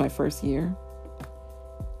because it was my first year.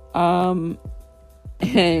 And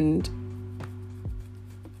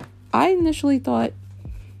I initially thought,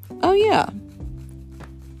 oh yeah,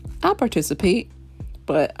 I'll participate,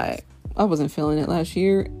 but I wasn't feeling it last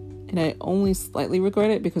year, and I only slightly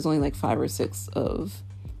regret it because only like 5 or 6 of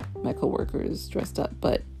my coworkers dressed up.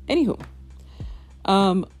 But anywho,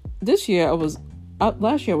 last year I was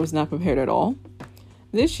not prepared at all.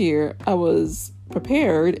 This year I was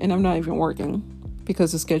prepared, and I'm not even working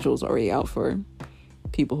because the schedule is already out for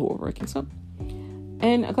people who are working. So,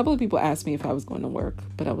 and a couple of people asked me if I was going to work,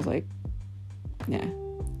 but I was like, nah.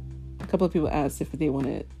 A couple of people asked if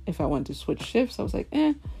I wanted to switch shifts. I was like,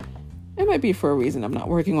 it might be for a reason I'm not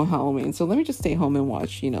working on Halloween. So let me just stay home and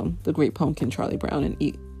watch, The Great Pumpkin, Charlie Brown, and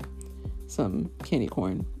eat some candy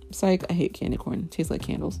corn. Psych, I hate candy corn. It tastes like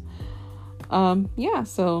candles. Yeah,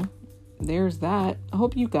 so there's that. I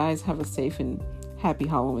hope you guys have a safe and happy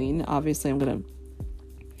Halloween. Obviously, I'm going to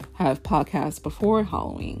have podcasts before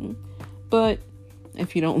Halloween. But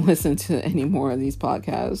if you don't listen to any more of these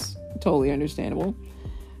podcasts, totally understandable.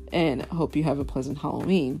 And I hope you have a pleasant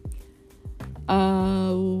Halloween.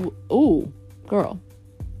 Girl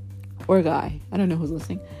or guy, I don't know who's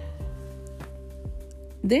listening.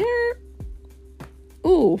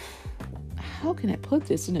 How can I put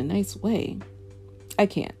this in a nice way? I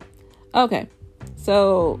can't. Okay,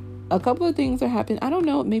 so a couple of things are happening. I don't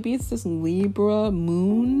know, maybe it's this Libra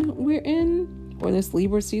moon we're in, or this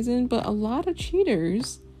Libra season, but a lot of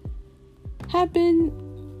cheaters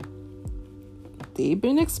they've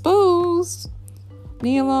been exposed.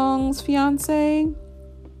 Nia Long's fiance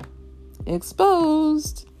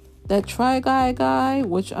exposed. That Try Guy,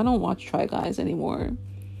 which I don't watch Try Guys anymore.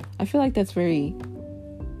 I feel like that's very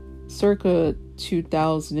circa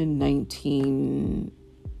 2019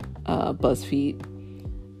 BuzzFeed,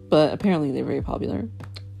 but apparently they're very popular.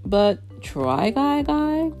 But Try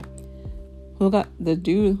Guy, who got the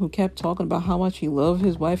dude who kept talking about how much he loved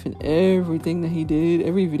his wife and everything that he did,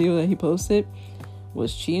 every video that he posted,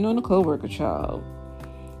 was cheating on a coworker, child.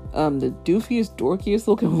 The doofiest, dorkiest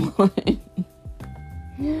looking one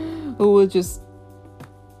who would just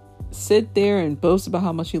sit there and boast about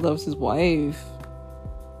how much he loves his wife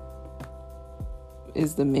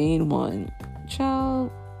is the main one. Child,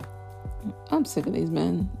 I'm sick of these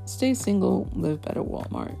men. Stay single, live better,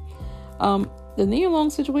 Walmart. The Nia Long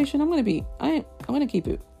situation, I'm gonna keep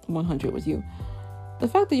it 100 with you. The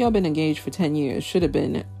fact that y'all been engaged for 10 years should have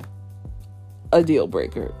been a deal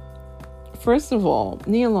breaker. First of all,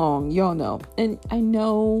 Nia Long, y'all know, and I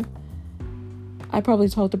know I probably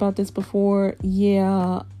talked about this before.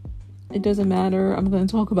 Yeah, it doesn't matter. I'm going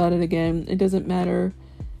to talk about it again. It doesn't matter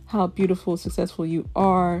how beautiful, successful you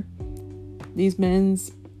are. These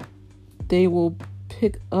men's, they will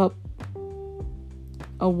pick up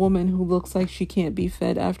a woman who looks like she can't be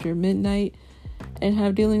fed after midnight and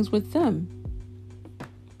have dealings with them.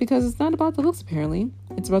 Because it's not about the looks, apparently.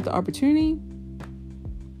 It's about the opportunity.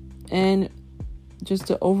 And just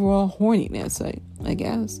the overall horniness, I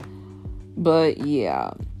guess. But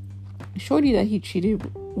yeah, shorty that he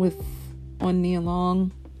cheated with on Nia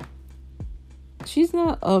Long, she's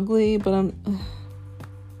not ugly, but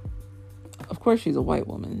of course she's a white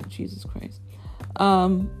woman, Jesus Christ.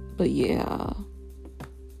 But yeah.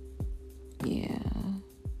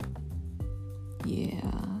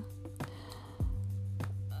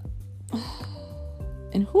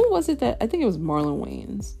 And who was it that, I think it was Marlon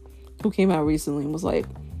Wayans, who came out recently and was like,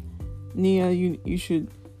 Nia, you should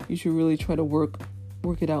really try to work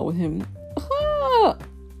it out with him.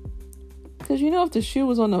 Because if the shoe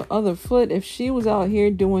was on the other foot, if she was out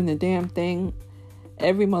here doing the damn thing,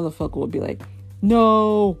 every motherfucker would be like,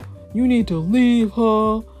 no, you need to leave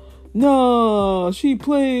her. Nah, she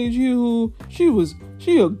played you. She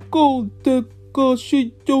a gold digger.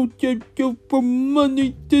 She don't get you for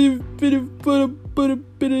money. If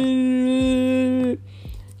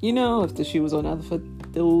the shoe was on the other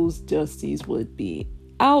foot, those dusties would be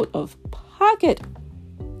out of pocket.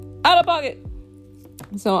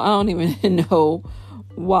 So I don't even know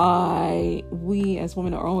why we as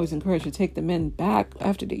women are always encouraged to take the men back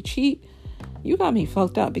after they cheat. You got me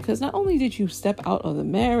fucked up, because not only did you step out of the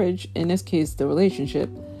marriage, in this case the relationship,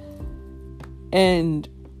 and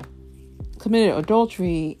committed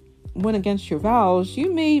adultery, went against your vows,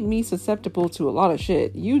 you made me susceptible to a lot of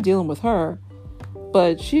shit. You dealing with her,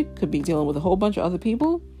 but she could be dealing with a whole bunch of other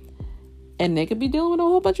people, and they could be dealing with a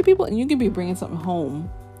whole bunch of people, and you could be bringing something home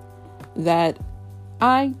that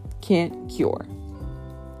I can't cure.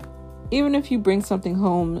 Even if you bring something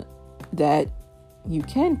home that you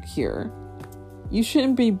can cure, you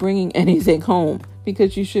shouldn't be bringing anything home,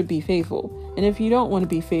 because you should be faithful. And if you don't want to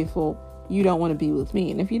be faithful, you don't want to be with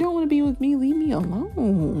me. And if you don't want to be with me, leave me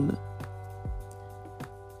alone.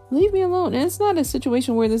 Leave me alone. And it's not a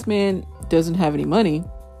situation where this man doesn't have any money. You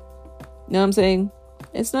know what I'm saying?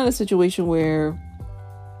 It's not a situation where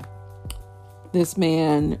this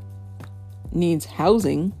man needs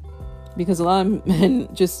housing, because a lot of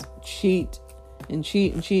men just cheat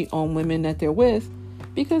on women that they're with,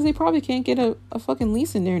 because they probably can't get a fucking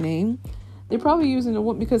lease in their name. They're probably using a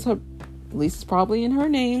woman because her lease is probably in her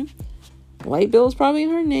name. Light bill is probably in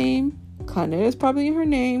her name. Con Ed is probably in her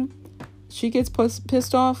name. She gets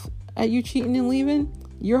pissed off at you cheating and leaving.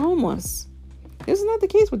 You're homeless. This is not the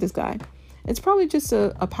case with this guy. It's probably just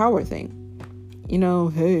a power thing.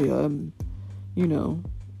 Hey, I'm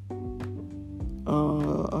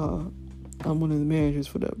one of the managers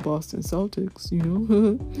for the Boston Celtics,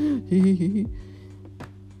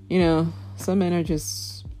 some men are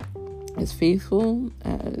just as faithful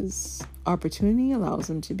as opportunity allows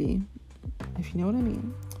them to be, if you know what I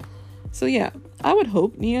mean. So yeah, I would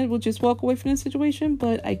hope Nia will just walk away from this situation,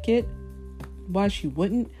 but I get why she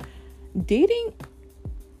wouldn't. Dating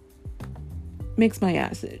makes my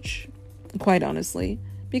ass itch, quite honestly,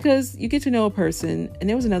 because you get to know a person. And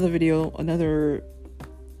there was another video,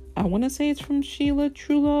 I want to say it's from Sheila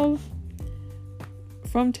Truelove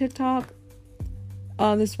from TikTok.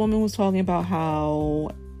 This woman was talking about how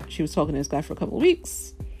she was talking to this guy for a couple of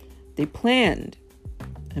weeks. They planned,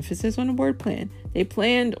 emphasis on the word plan. They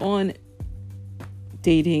planned on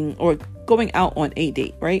dating or going out on a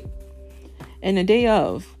date, right? And the day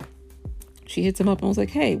of, she hits him up and was like,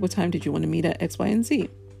 hey, what time did you want to meet at X, Y, and Z?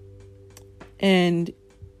 And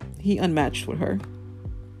he unmatched with her.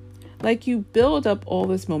 Like, you build up all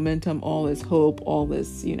this momentum, all this hope, all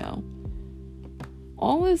this,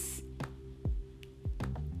 all this,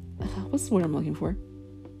 what's the word I'm looking for?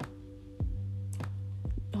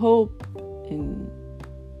 Hope and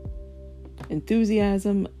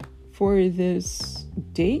enthusiasm for this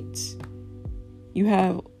date. You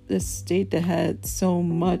have this date that had so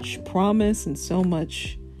much promise and so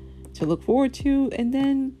much to look forward to, and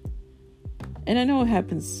I know it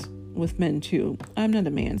happens with men too. I'm not a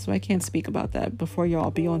man, so I can't speak about that before y'all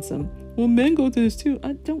be on some, well, men go to this too.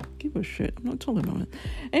 I don't give a shit. I'm not talking about it.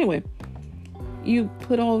 Anyway, you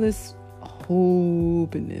put all this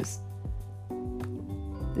hope and this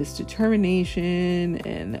determination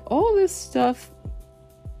and all this stuff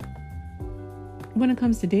when it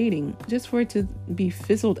comes to dating, just for it to be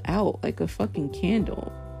fizzled out like a fucking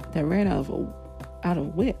candle that ran out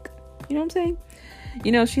of wick. You know what I'm saying?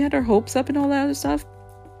 She had her hopes up and all that other stuff.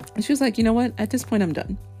 And she was like, you know what? At this point, I'm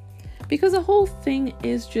done. Because the whole thing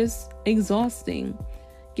is just exhausting.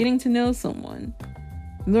 Getting to know someone.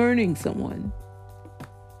 Learning someone.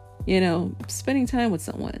 Spending time with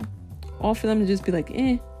someone. All for them to just be like,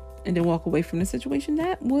 and then walk away from the situation.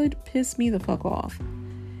 That would piss me the fuck off.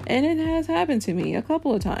 And it has happened to me a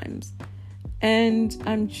couple of times. And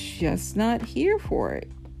I'm just not here for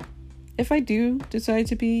it. if I do decide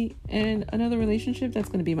to be in another relationship, that's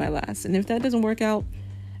going to be my last. And if that doesn't work out,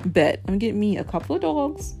 bet I'm getting me a couple of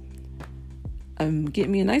dogs. I'm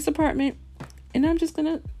getting me a nice apartment, and I'm just going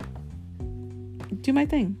to do my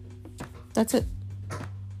thing. That's it.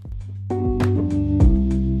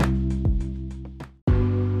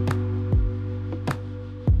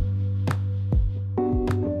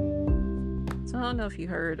 So I don't know if you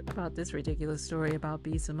heard about this ridiculous story about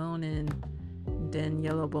B. Simone and Den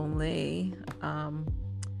Yellowbone Lay.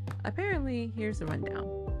 Apparently, here's the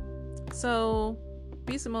rundown. So,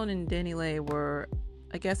 B. Simone and Danny Lay were,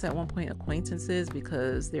 I guess, at one point acquaintances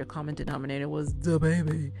because their common denominator was the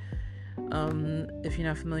baby. If you're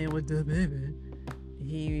not familiar with the baby,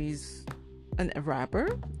 he's a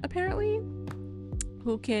rapper, apparently,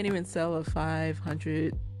 who can't even sell a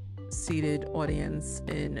 500 seated audience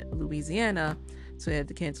in Louisiana, so they had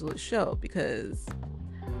to cancel his show because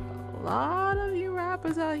a lot of you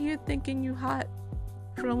rappers out here thinking you hot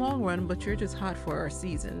for the long run, but you're just hot for our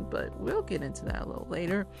season. But we'll get into that a little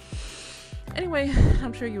later. Anyway,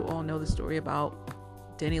 I'm sure you all know the story about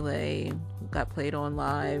Danny Lay, who got played on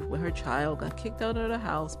live with her child, got kicked out of the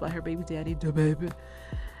house by her baby daddy, the baby.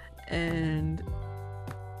 And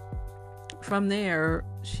from there,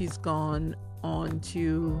 she's gone on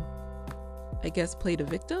to, I guess, play the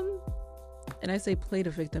victim. And I say play the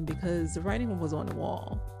victim because the writing was on the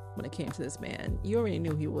wall when it came to this man. You already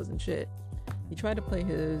knew he wasn't shit. He tried to play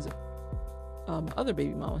his other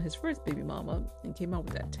baby mama, his first baby mama, and came out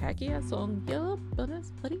with that tacky ass song, Yellow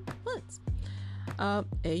Bonus Bloody Butts.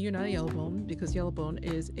 You're not a yellowbone, because yellowbone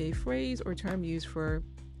is a phrase or term used for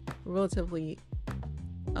relatively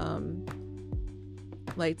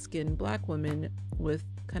light-skinned black women with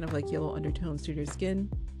kind of like yellow undertones to their skin.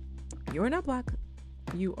 You're not black.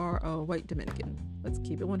 You are a white Dominican. Let's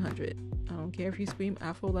keep it 100. I don't care if you scream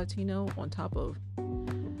Afro-Latino on top of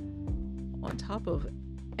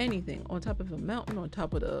anything, on top of a mountain, on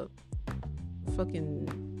top of the fucking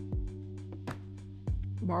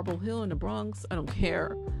Marble Hill in the Bronx. I don't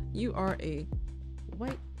care. You are a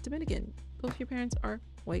white Dominican. Both your parents are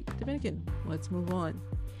white Dominican. Let's move on.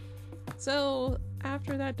 So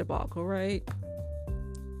after that debacle, right?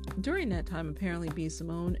 During that time, apparently B.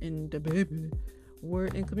 Simone and the baby were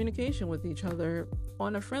in communication with each other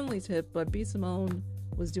on a friendly tip, but B. Simone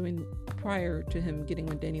was doing, prior to him getting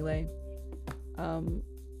with Danny Lay,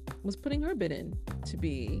 was putting her bid in to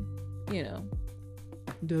be, the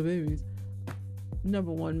baby's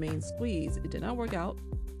number one main squeeze. It did not work out,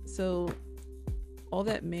 so all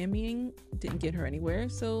that mammying didn't get her anywhere.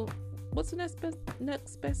 So what's the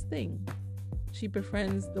next best thing? She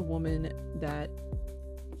befriends the woman that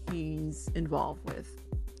he's involved with,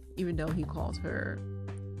 even though he calls her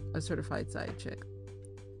a certified side chick.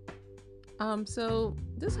 So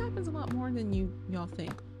this happens a lot more than y'all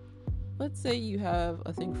think. Let's say you have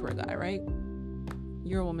a thing for a guy, right?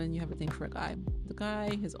 You're a woman, you have a thing for a guy. The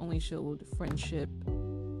guy has only showed friendship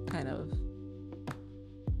kind of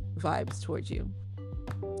vibes towards you.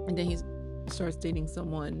 And then he starts dating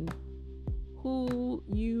someone who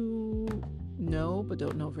you know but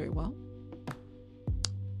don't know very well.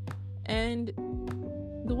 And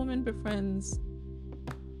the woman befriends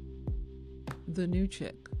the new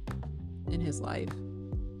chick in his life,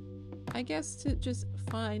 I guess, to just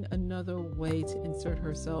find another way to insert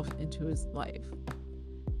herself into his life.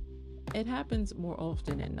 It happens more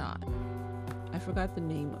often than not. I forgot the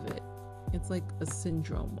name of it. It's like a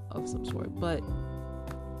syndrome of some sort. But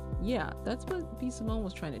yeah, that's what B. Simone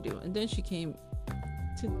was trying to do. And then she came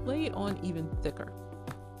to lay it on even thicker.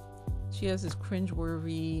 She has this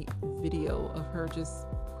cringeworthy video of her just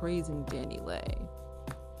praising Danny Lay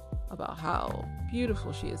about how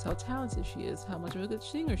beautiful she is, how talented she is, how much of a good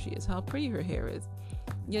singer she is, how pretty her hair is.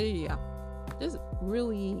 Yeah. Just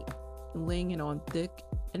really laying it on thick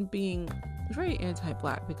and being very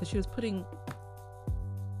anti-black, because she was putting,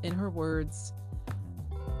 in her words,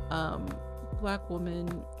 black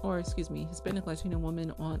woman, or Hispanic Latino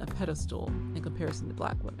woman on a pedestal in comparison to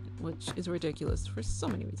black women, which is ridiculous for so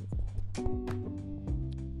many reasons.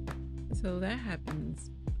 So that happens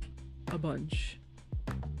a bunch.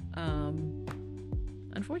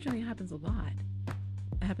 Unfortunately, it happens a lot.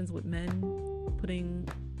 It happens with men putting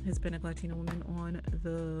Hispanic Latino women on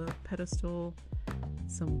the pedestal.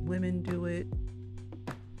 Some women do it.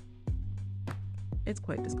 It's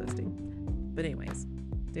quite disgusting. But anyways,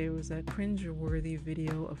 there was that cringe-worthy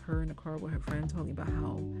video of her in the car with her friend talking about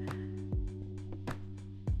how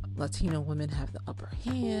Latino women have the upper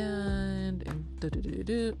hand and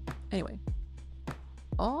Anyway,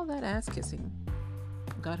 all that ass kissing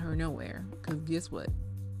got her nowhere, because guess what?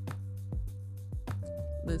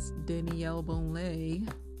 This Danny Yellowbone Lay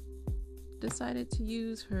decided to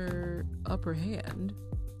use her upper hand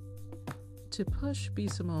to push B.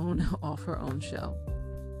 Simone off her own show.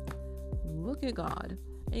 Look at God.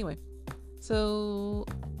 Anyway, so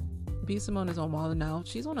B. Simone is on Wild 'N Out.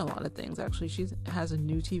 She's on a lot of things, actually. She has a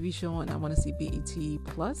new TV show on I Want to See BET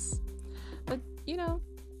Plus. But, you know,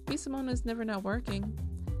 B. Simone is never not working.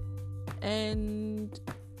 And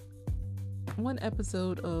one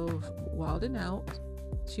episode of Wild 'N Out,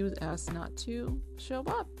 she was asked not to show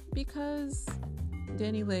up because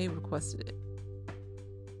Danny Lay requested it.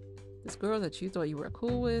 This girl that you thought you were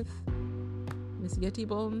cool with, Miss Yeti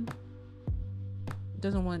Bone,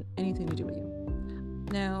 doesn't want anything to do with you.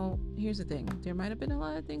 Now, here's the thing. There might have been a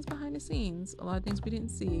lot of things behind the scenes, a lot of things we didn't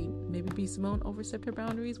see. Maybe B. Simone overstepped her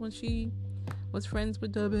boundaries when she was friends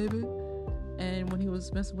with Da Baby and when he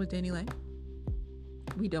was messing with Danny Lay.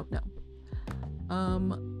 We don't know.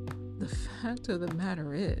 The fact of the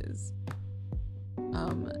matter is,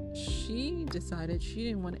 she decided she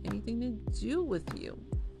didn't want anything to do with you.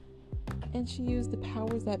 And she used the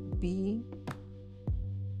powers that be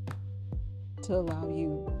to allow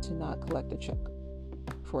you to not collect a check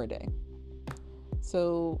for a day.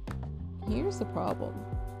 So here's the problem.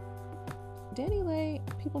 Danny Lay,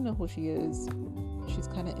 people know who she is. She's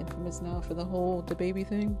kind of infamous now for the whole Da Baby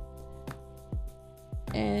thing.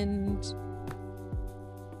 And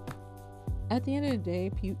at the end of the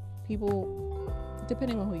day, people,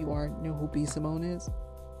 depending on who you are, know who B. Simone is.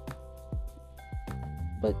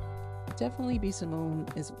 But definitely B. Simone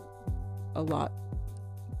is a lot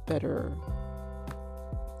better.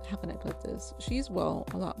 How can I put this? She's a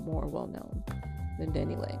lot more well known than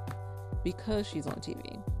Danny Lay because she's on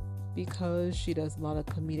TV, because she does a lot of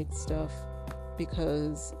comedic stuff,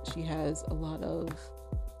 because she has a lot of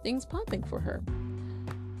things popping for her.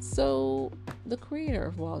 So the creator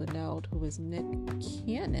of Wild 'N Out, who is Nick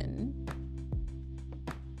Cannon,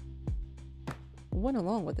 went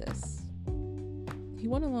along with this. He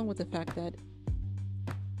went along with the fact that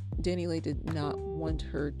Danny Lay did not want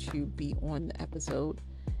her to be on the episode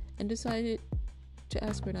and decided to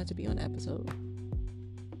ask her not to be on the episode.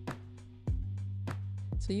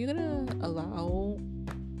 So you're gonna allow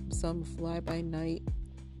some fly-by-night,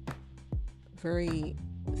 very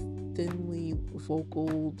thinly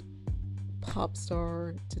vocaled pop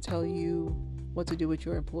star to tell you what to do with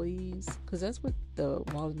your employees? Because that's what the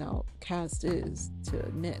Wild 'N Out cast is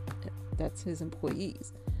to Nick. That's his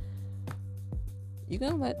employees. You're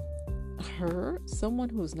gonna let her, someone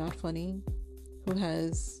who's not funny, who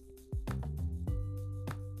has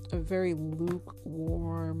a very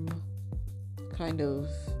lukewarm kind of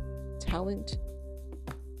talent,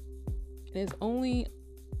 and is only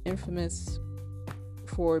infamous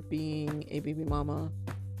for being a baby mama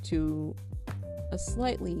to a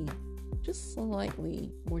just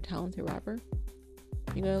slightly more talented rapper.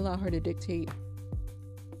 You're gonna allow her to dictate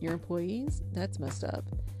your employees? That's messed up.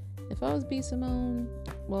 If I was B. Simone,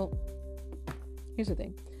 well, here's the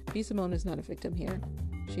thing. B. Simone is not a victim here.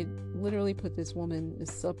 She literally put this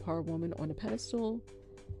subpar woman on a pedestal,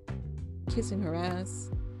 kissing her ass.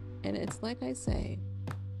 And it's like I say,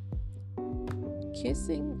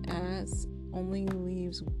 kissing ass only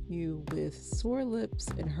leaves you with sore lips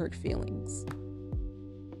and hurt feelings.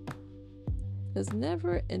 There's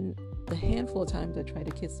never, in the handful of times I try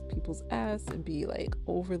to kiss people's ass and be like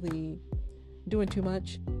overly doing too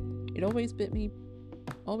much, it always bit me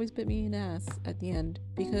in the ass at the end,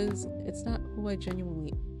 because it's not who I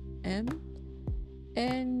genuinely am.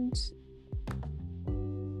 And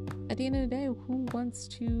at the end of the day, who wants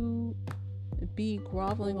to be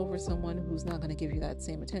groveling over someone who's not going to give you that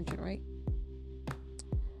same attention, right?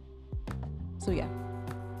 So yeah,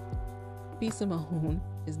 B. Simone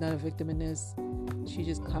is not a victim in this. She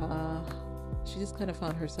just kind of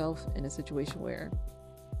found herself in a situation where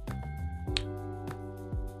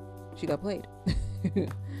she got played. And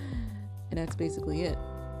that's basically it.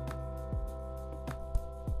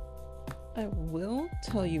 I will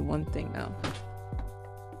tell you one thing now.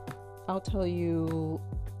 I'll tell you,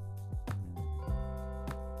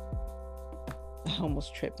 I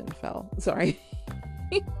almost tripped and fell. Sorry.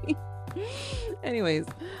 Anyways,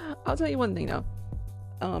 I'll tell you one thing now.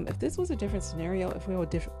 If this was a different scenario, if we were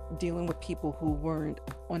dealing with people who weren't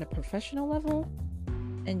on a professional level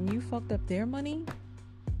and you fucked up their money,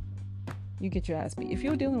 you get your ass beat. If you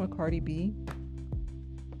were dealing with Cardi B,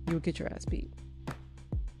 you would get your ass beat.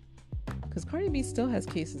 Because Cardi B still has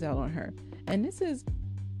cases out on her. And this is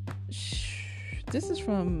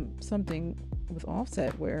from something with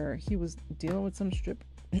Offset where he was dealing with some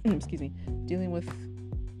dealing with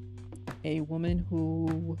a woman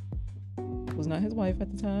who was not his wife at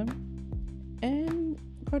the time. And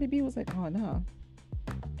Cardi B was like, oh, nah.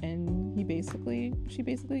 and she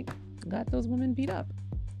basically got those women beat up.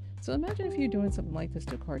 So imagine if you're doing something like this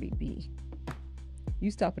to Cardi B.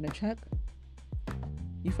 You stopping a check,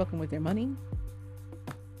 you fucking with their money,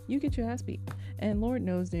 you get your ass beat. And Lord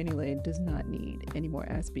knows DaniLeigh does not need any more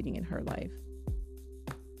ass beating in her life.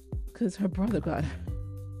 Because her brother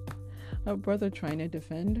trying to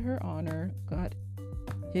defend her honor got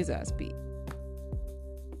his ass beat.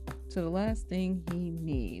 So the last thing he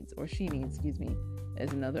needs, or she needs,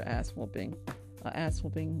 is another ass whooping. An ass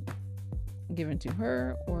whooping given to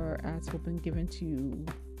her, or ass whooping given to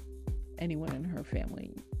anyone in her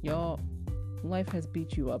family. Y'all, life has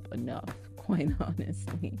beat you up enough, quite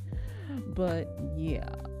honestly. But yeah,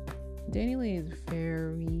 DaniLeigh is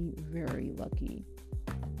very, very lucky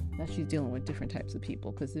that she's dealing with different types of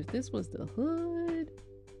people. Because if this was the hood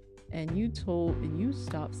and you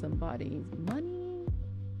stopped somebody's money,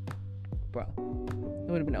 bro,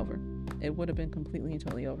 it would have been over. It would have been completely and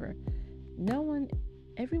totally over.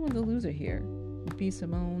 Everyone's a loser here. B.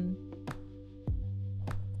 Simone.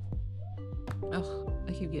 Ugh,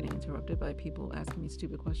 I keep getting interrupted by people asking me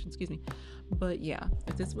stupid questions. Excuse me. But yeah,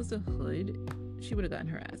 if this was the hood, she would have gotten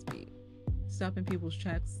her ass beat. Stopping people's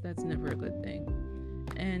checks, that's never a good thing.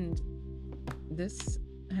 And this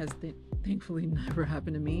has thankfully never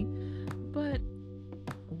happened to me. But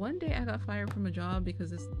one day I got fired from a job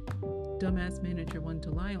because this dumbass manager wanted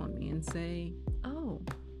to lie on me and say, oh,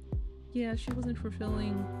 yeah, she wasn't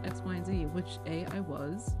fulfilling X, Y, and Z, which A, I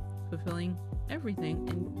was fulfilling everything,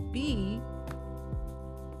 and B,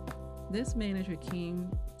 this manager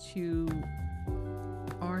came to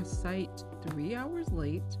our site 3 hours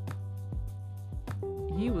late.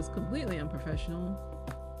 He was completely unprofessional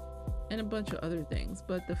and a bunch of other things.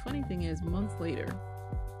 But the funny thing is, months later,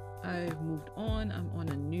 I've moved on. I'm on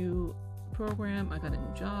a new program. I got a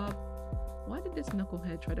new job. Why did this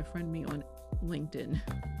knucklehead try to friend me on LinkedIn?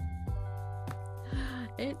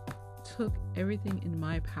 It took everything in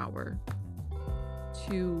my power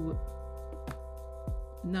to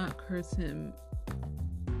not curse him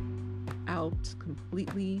out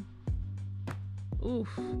completely. Oof,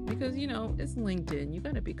 because it's LinkedIn. You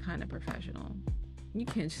gotta be kind of professional. You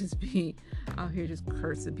can't just be out here just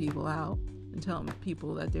cursing people out and telling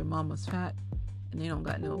people that their mama's fat and they don't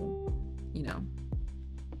got no,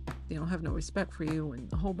 they don't have no respect for you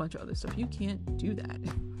and a whole bunch of other stuff. You can't do that.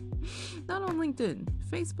 Not on LinkedIn.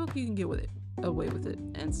 Facebook, you can get away with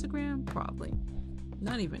it. Instagram, probably.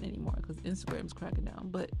 Not even anymore, because Instagram's cracking down.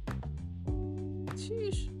 But,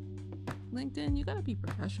 sheesh. LinkedIn, you gotta be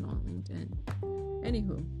professional on LinkedIn.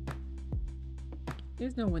 Anywho,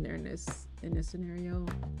 there's no winner in this scenario.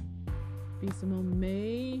 B. Simone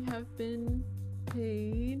may have been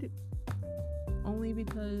paid only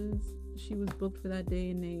because she was booked for that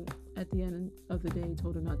day and they, at the end of the day,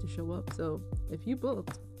 told her not to show up. So if you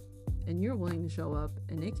booked and you're willing to show up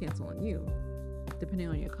and they cancel on you, depending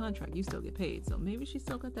on your contract, you still get paid. So maybe she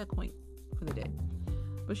still got that coin for the day.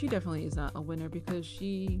 But she definitely is not a winner because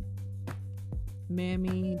she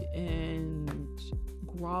mammied and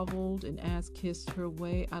groveled and ass-kissed her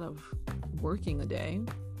way out of working a day.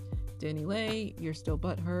 DaniLeigh, you're still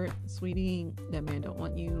butthurt. Sweetie, that man don't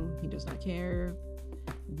want you. He does not care.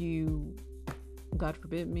 You, God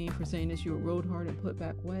forbid me for saying this, you rode hard and put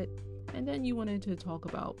back wet. And then you wanted to talk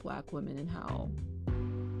about black women and how,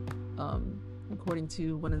 according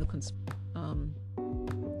to one of the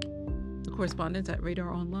correspondents at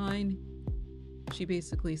Radar Online, she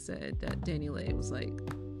basically said that DaniLeigh was like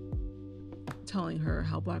telling her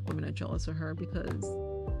how black women are jealous of her because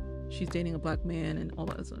she's dating a black man and all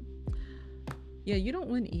that stuff. Yeah, you don't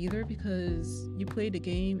win either because you played the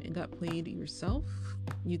game and got played yourself.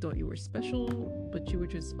 You thought you were special, but you were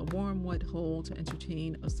just a warm, wet hole to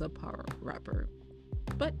entertain a subpar rapper.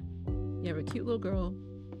 But you have a cute little girl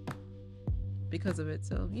because of it,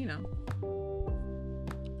 so,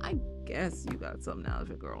 I guess you got something out of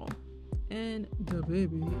it, girl. And the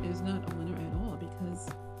baby is not a winner at all because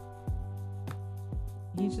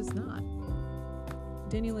he's just not.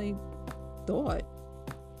 DaniLeigh thought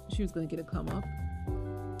she was going to get a come up,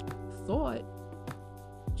 thought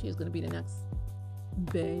she was going to be the next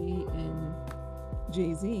Bey and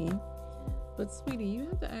Jay-Z, but sweetie, you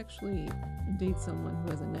have to actually date someone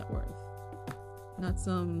who has a net worth, not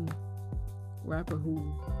some rapper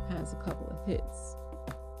who has a couple of hits.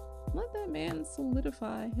 Let that man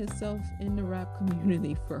solidify himself in the rap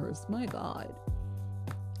community first. My God,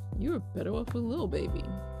 you're better off with Lil Baby.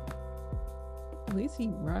 At least he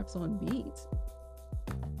raps on beat.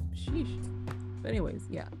 Sheesh. But anyways,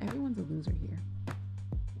 yeah, everyone's a loser here.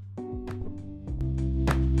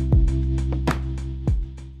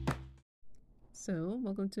 So,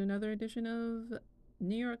 welcome to another edition of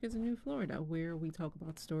New York is a new Florida, where we talk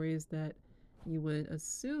about stories that you would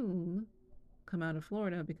assume come out of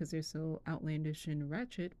Florida because they're so outlandish and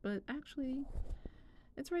ratchet, but actually,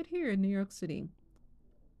 it's right here in New York City.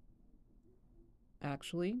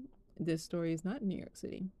 Actually, this story is not in New York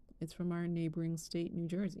City. It's from our neighboring state, New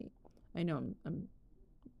Jersey. I know I'm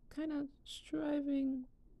kind of striving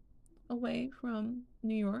away from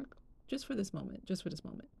New York just for this moment,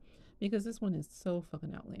 because this one is so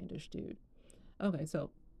fucking outlandish, dude. Okay, so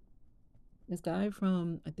this guy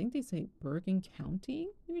from, I think they say Bergen County,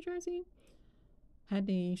 New Jersey, had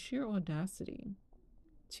the sheer audacity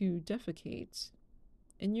to defecate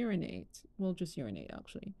and urinate, well, just urinate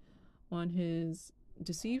actually, on his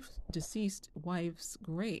deceased wife's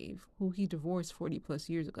grave, who he divorced 40 plus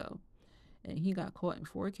years ago. And he got caught in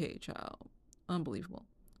 4K, child. Unbelievable.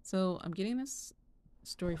 So I'm getting this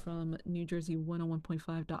story from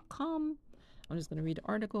NewJersey101.5.com. I'm just going to read the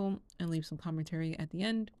article and leave some commentary at the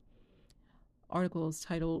end. Article is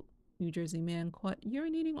titled New Jersey Man Caught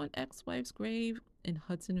Urinating on Ex-Wife's Grave in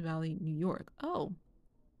Hudson Valley, New York. Oh,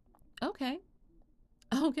 okay.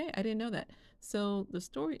 Okay, I didn't know that. So the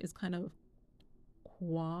story is kind of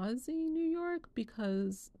quasi New York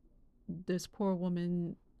because this poor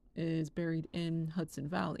woman is buried in Hudson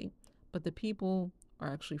Valley, but the people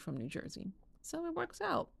are actually from New Jersey. So it works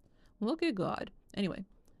out. Look at God. Anyway,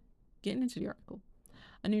 getting into the article.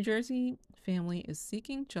 A New Jersey family is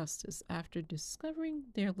seeking justice after discovering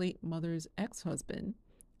their late mother's ex-husband,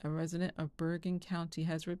 a resident of Bergen County,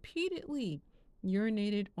 has repeatedly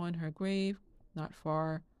urinated on her grave not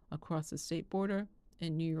far across the state border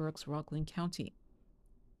in New York's Rockland County.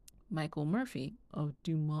 Michael Murphy of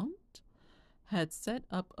Dumont had set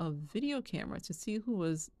up a video camera to see who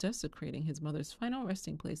was desecrating his mother's final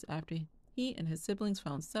resting place after he and his siblings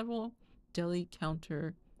found several deli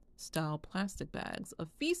counter style plastic bags of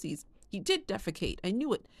feces. He did defecate, I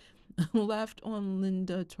knew it. Left on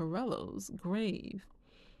Linda Torello's grave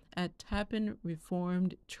at Tappan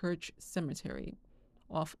Reformed Church Cemetery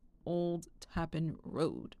off Old Tappan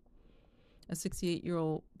Road. A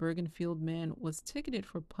 68-year-old Bergenfield man was ticketed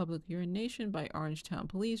for public urination by Orangetown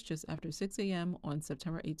police just after 6 a.m. on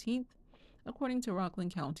September 18th, according to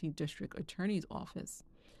Rockland County District Attorney's Office.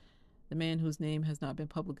 The man, whose name has not been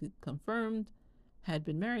publicly confirmed, had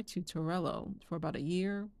been married to Torello for about a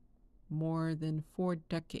year, more than 4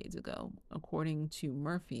 decades ago, according to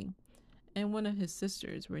Murphy, and one of his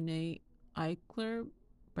sisters, Renee Eichler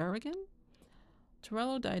Berrigan.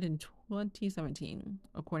 Torello died in 2017,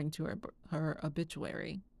 according to her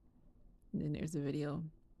obituary. And then there's the video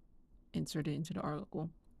inserted into the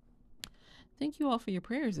article. Thank you all for your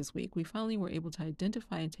prayers this week. We finally were able to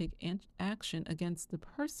identify and take action against the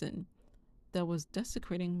person that was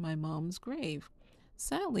desecrating my mom's grave.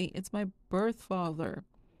 Sadly, it's my birth father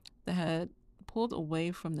that had pulled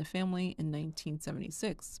away from the family in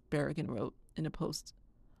 1976, Berrigan wrote in a post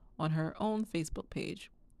on her own Facebook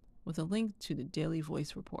page, with a link to the Daily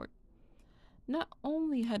Voice report. Not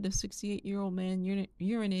only had the 68-year-old man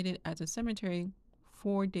urinated at the cemetery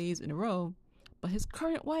 4 days in a row, but his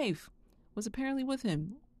current wife was apparently with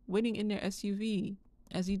him, waiting in their SUV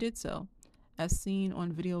as he did so, as seen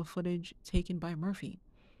on video footage taken by Murphy.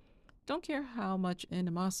 Don't care how much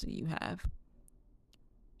animosity you have.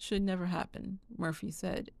 Should never happen, Murphy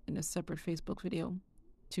said in a separate Facebook video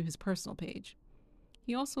to his personal page.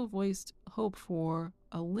 He also voiced hope for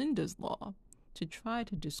a Linda's Law to try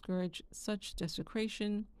to discourage such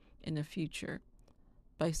desecration in the future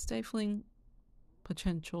by stifling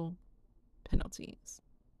potential penalties.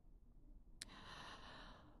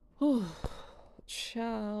 Oh,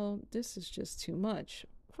 child, this is just too much.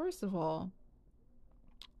 First of all,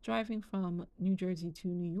 driving from New Jersey to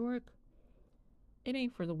New York, it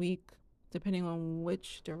ain't for the weak, depending on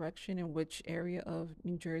which direction and which area of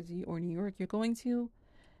New Jersey or New York you're going to.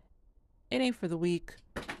 It ain't for the weak.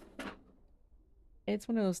 It's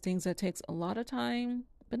one of those things that takes a lot of time,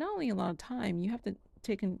 but not only a lot of time, you have to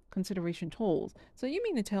take in consideration tolls. So you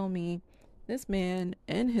mean to tell me this man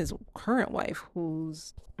and his current wife,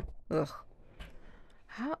 who's, we'll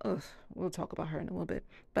talk about her in a little bit,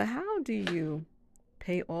 but how do you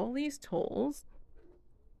pay all these tolls,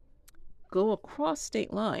 go across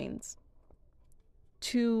state lines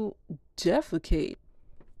to defecate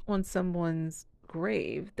on someone's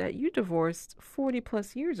grave that you divorced 40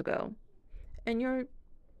 plus years ago, and you're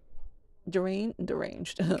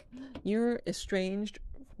deranged you're estranged,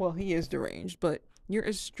 well, he is deranged, but you're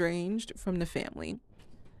estranged from the family.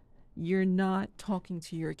 You're not talking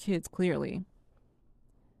to your kids clearly.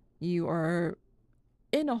 You are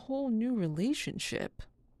in a whole new relationship,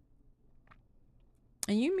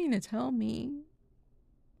 and you mean to tell me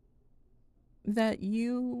that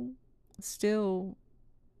you still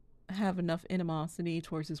have enough animosity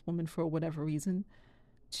towards this woman for whatever reason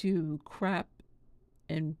to crap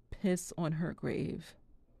and piss on her grave.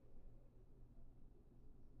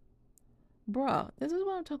 Bruh, this is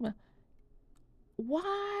what I'm talking about.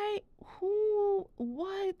 Why? Who?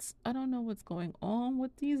 What? I don't know what's going on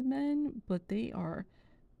with these men, but they are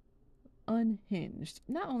unhinged.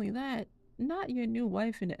 Not only that, not your new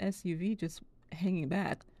wife in the SUV just hanging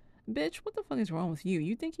back. Bitch, what the fuck is wrong with you?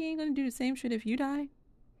 You think he ain't gonna do the same shit if you die?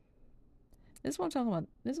 This is what I'm talking about.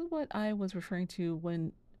 This is what I was referring to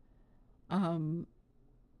when um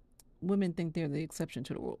women think they're the exception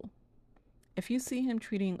to the rule. If you see him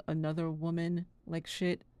treating another woman like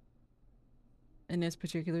shit in this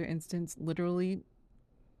particular instance, literally,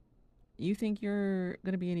 you think you're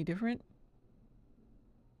gonna be any different?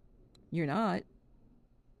 You're not.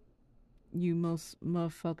 You most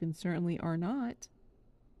motherfucking certainly are not.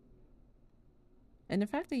 And the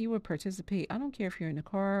fact that you would participate, I don't care if you're in the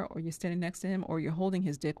car or you're standing next to him or you're holding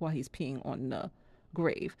his dick while he's peeing on the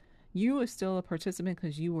grave. You are still a participant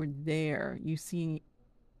because you were there. You see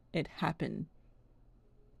it happen.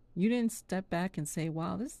 You didn't step back and say,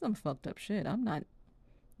 wow, this is some fucked up shit. I'm not,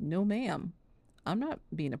 no ma'am. I'm not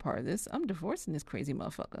being a part of this. I'm divorcing this crazy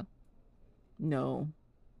motherfucker. No.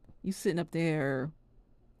 You sitting up there,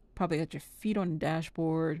 probably got your feet on the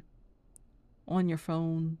dashboard, on your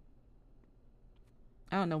phone.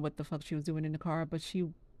 I don't know what the fuck she was doing in the car, but she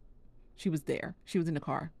was there. She was in the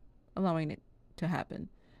car, allowing it to happen.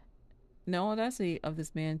 The audacity of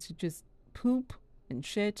this man to just poop and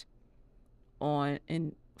shit on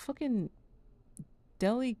in fucking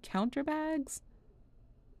deli counter bags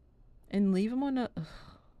and leave him on a. Ugh.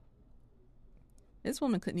 This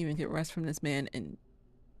woman couldn't even get rest from this man in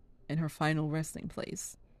her final resting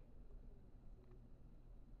place.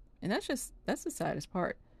 And that's the saddest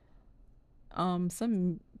part.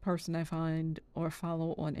 Some person I find or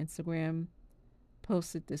follow on Instagram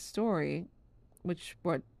posted this story, which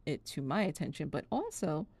brought it to my attention. But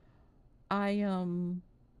also,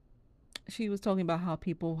 she was talking about how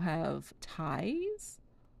people have ties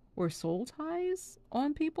or soul ties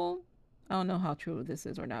on people. I don't know how true this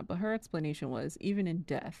is or not, but her explanation was even in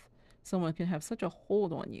death, someone can have such a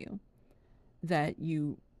hold on you that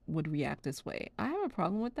you would react this way. I have a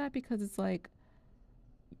problem with that because it's like,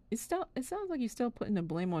 it sounds like you're still putting the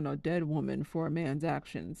blame on a dead woman for a man's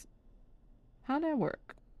actions. How'd that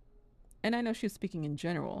work? And I know she's speaking in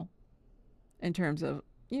general, in terms of,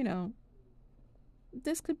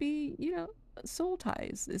 this could be, soul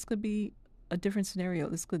ties. This could be a different scenario.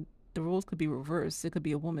 The roles could be reversed. It could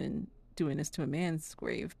be a woman doing this to a man's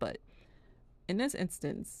grave. But in this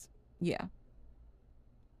instance, yeah,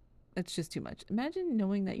 it's just too much. Imagine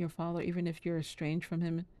knowing that your father, even if you're estranged from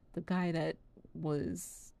him, the guy that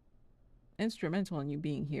was instrumental in you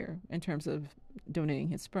being here, in terms of donating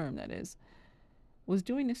his sperm, that is, was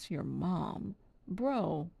doing this to your mom.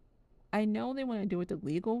 Bro, I know they want to do it the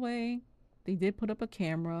legal way. They did put up a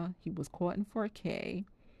camera. He was caught in 4K.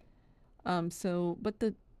 But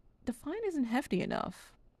the fine isn't hefty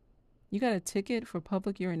enough. You got a ticket for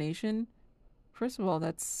public urination. First of all,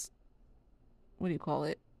 that's, what do you call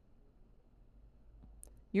it?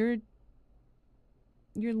 You're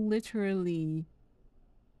literally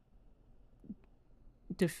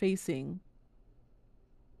defacing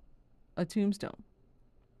a tombstone.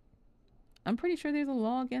 I'm pretty sure there's a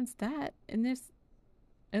law against that. And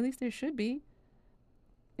at least there should be.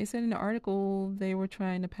 They said in the article they were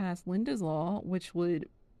trying to pass Linda's law, which would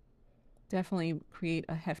definitely create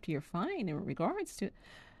a heftier fine in regards to.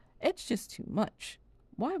 It's just too much.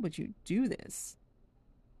 Why would you do this?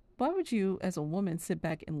 Why would you, as a woman, sit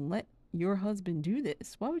back and let your husband do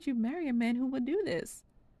this? Why would you marry a man who would do this?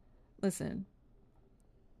 Listen,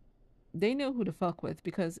 they know who to fuck with,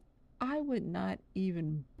 because I would not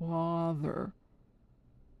even bother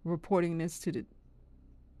reporting this to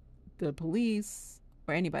the police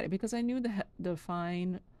or anybody, because I knew the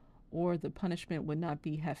fine or the punishment would not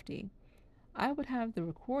be hefty. I would have the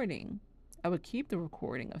recording. I would keep the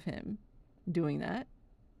recording of him doing that,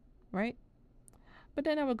 right? But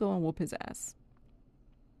then I would go and whoop his ass.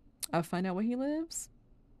 I'll find out where he lives.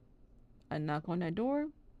 I knock on that door.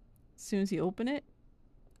 As soon as he open it,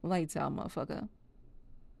 lights out, motherfucker.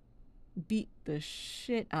 Beat the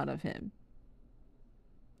shit out of him.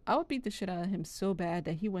 I would beat the shit out of him so bad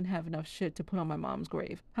that he wouldn't have enough shit to put on my mom's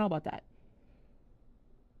grave. How about that?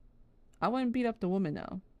 I wouldn't beat up the woman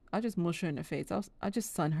though. I'll just mush her in the face. I'll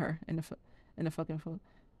just sun her in the fucking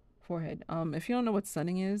forehead. If you don't know what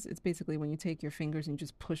sunning is, it's basically when you take your fingers and you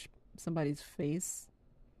just push somebody's face.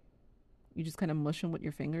 You just kind of mush them with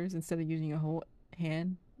your fingers instead of using your whole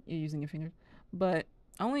hand. You're using your fingers. But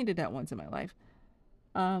I only did that once in my life.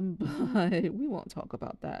 But we won't talk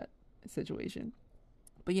about that situation.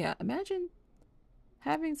 But yeah, imagine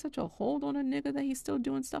having such a hold on a nigga that he's still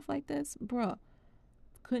doing stuff like this. Bruh,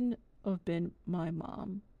 couldn't have been my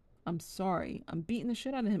mom. I'm sorry. I'm beating the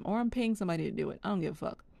shit out of him, or I'm paying somebody to do it. I don't give a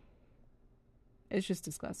fuck. It's just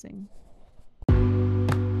disgusting.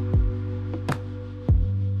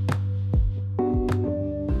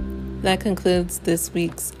 That concludes this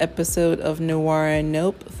week's episode of Noir and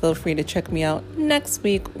Nope. Feel free to check me out next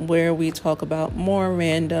week where we talk about more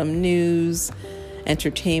random news,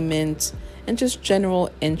 entertainment, and just general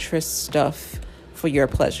interest stuff for your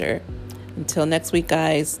pleasure. Until next week,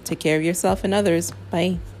 guys, take care of yourself and others.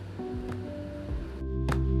 Bye.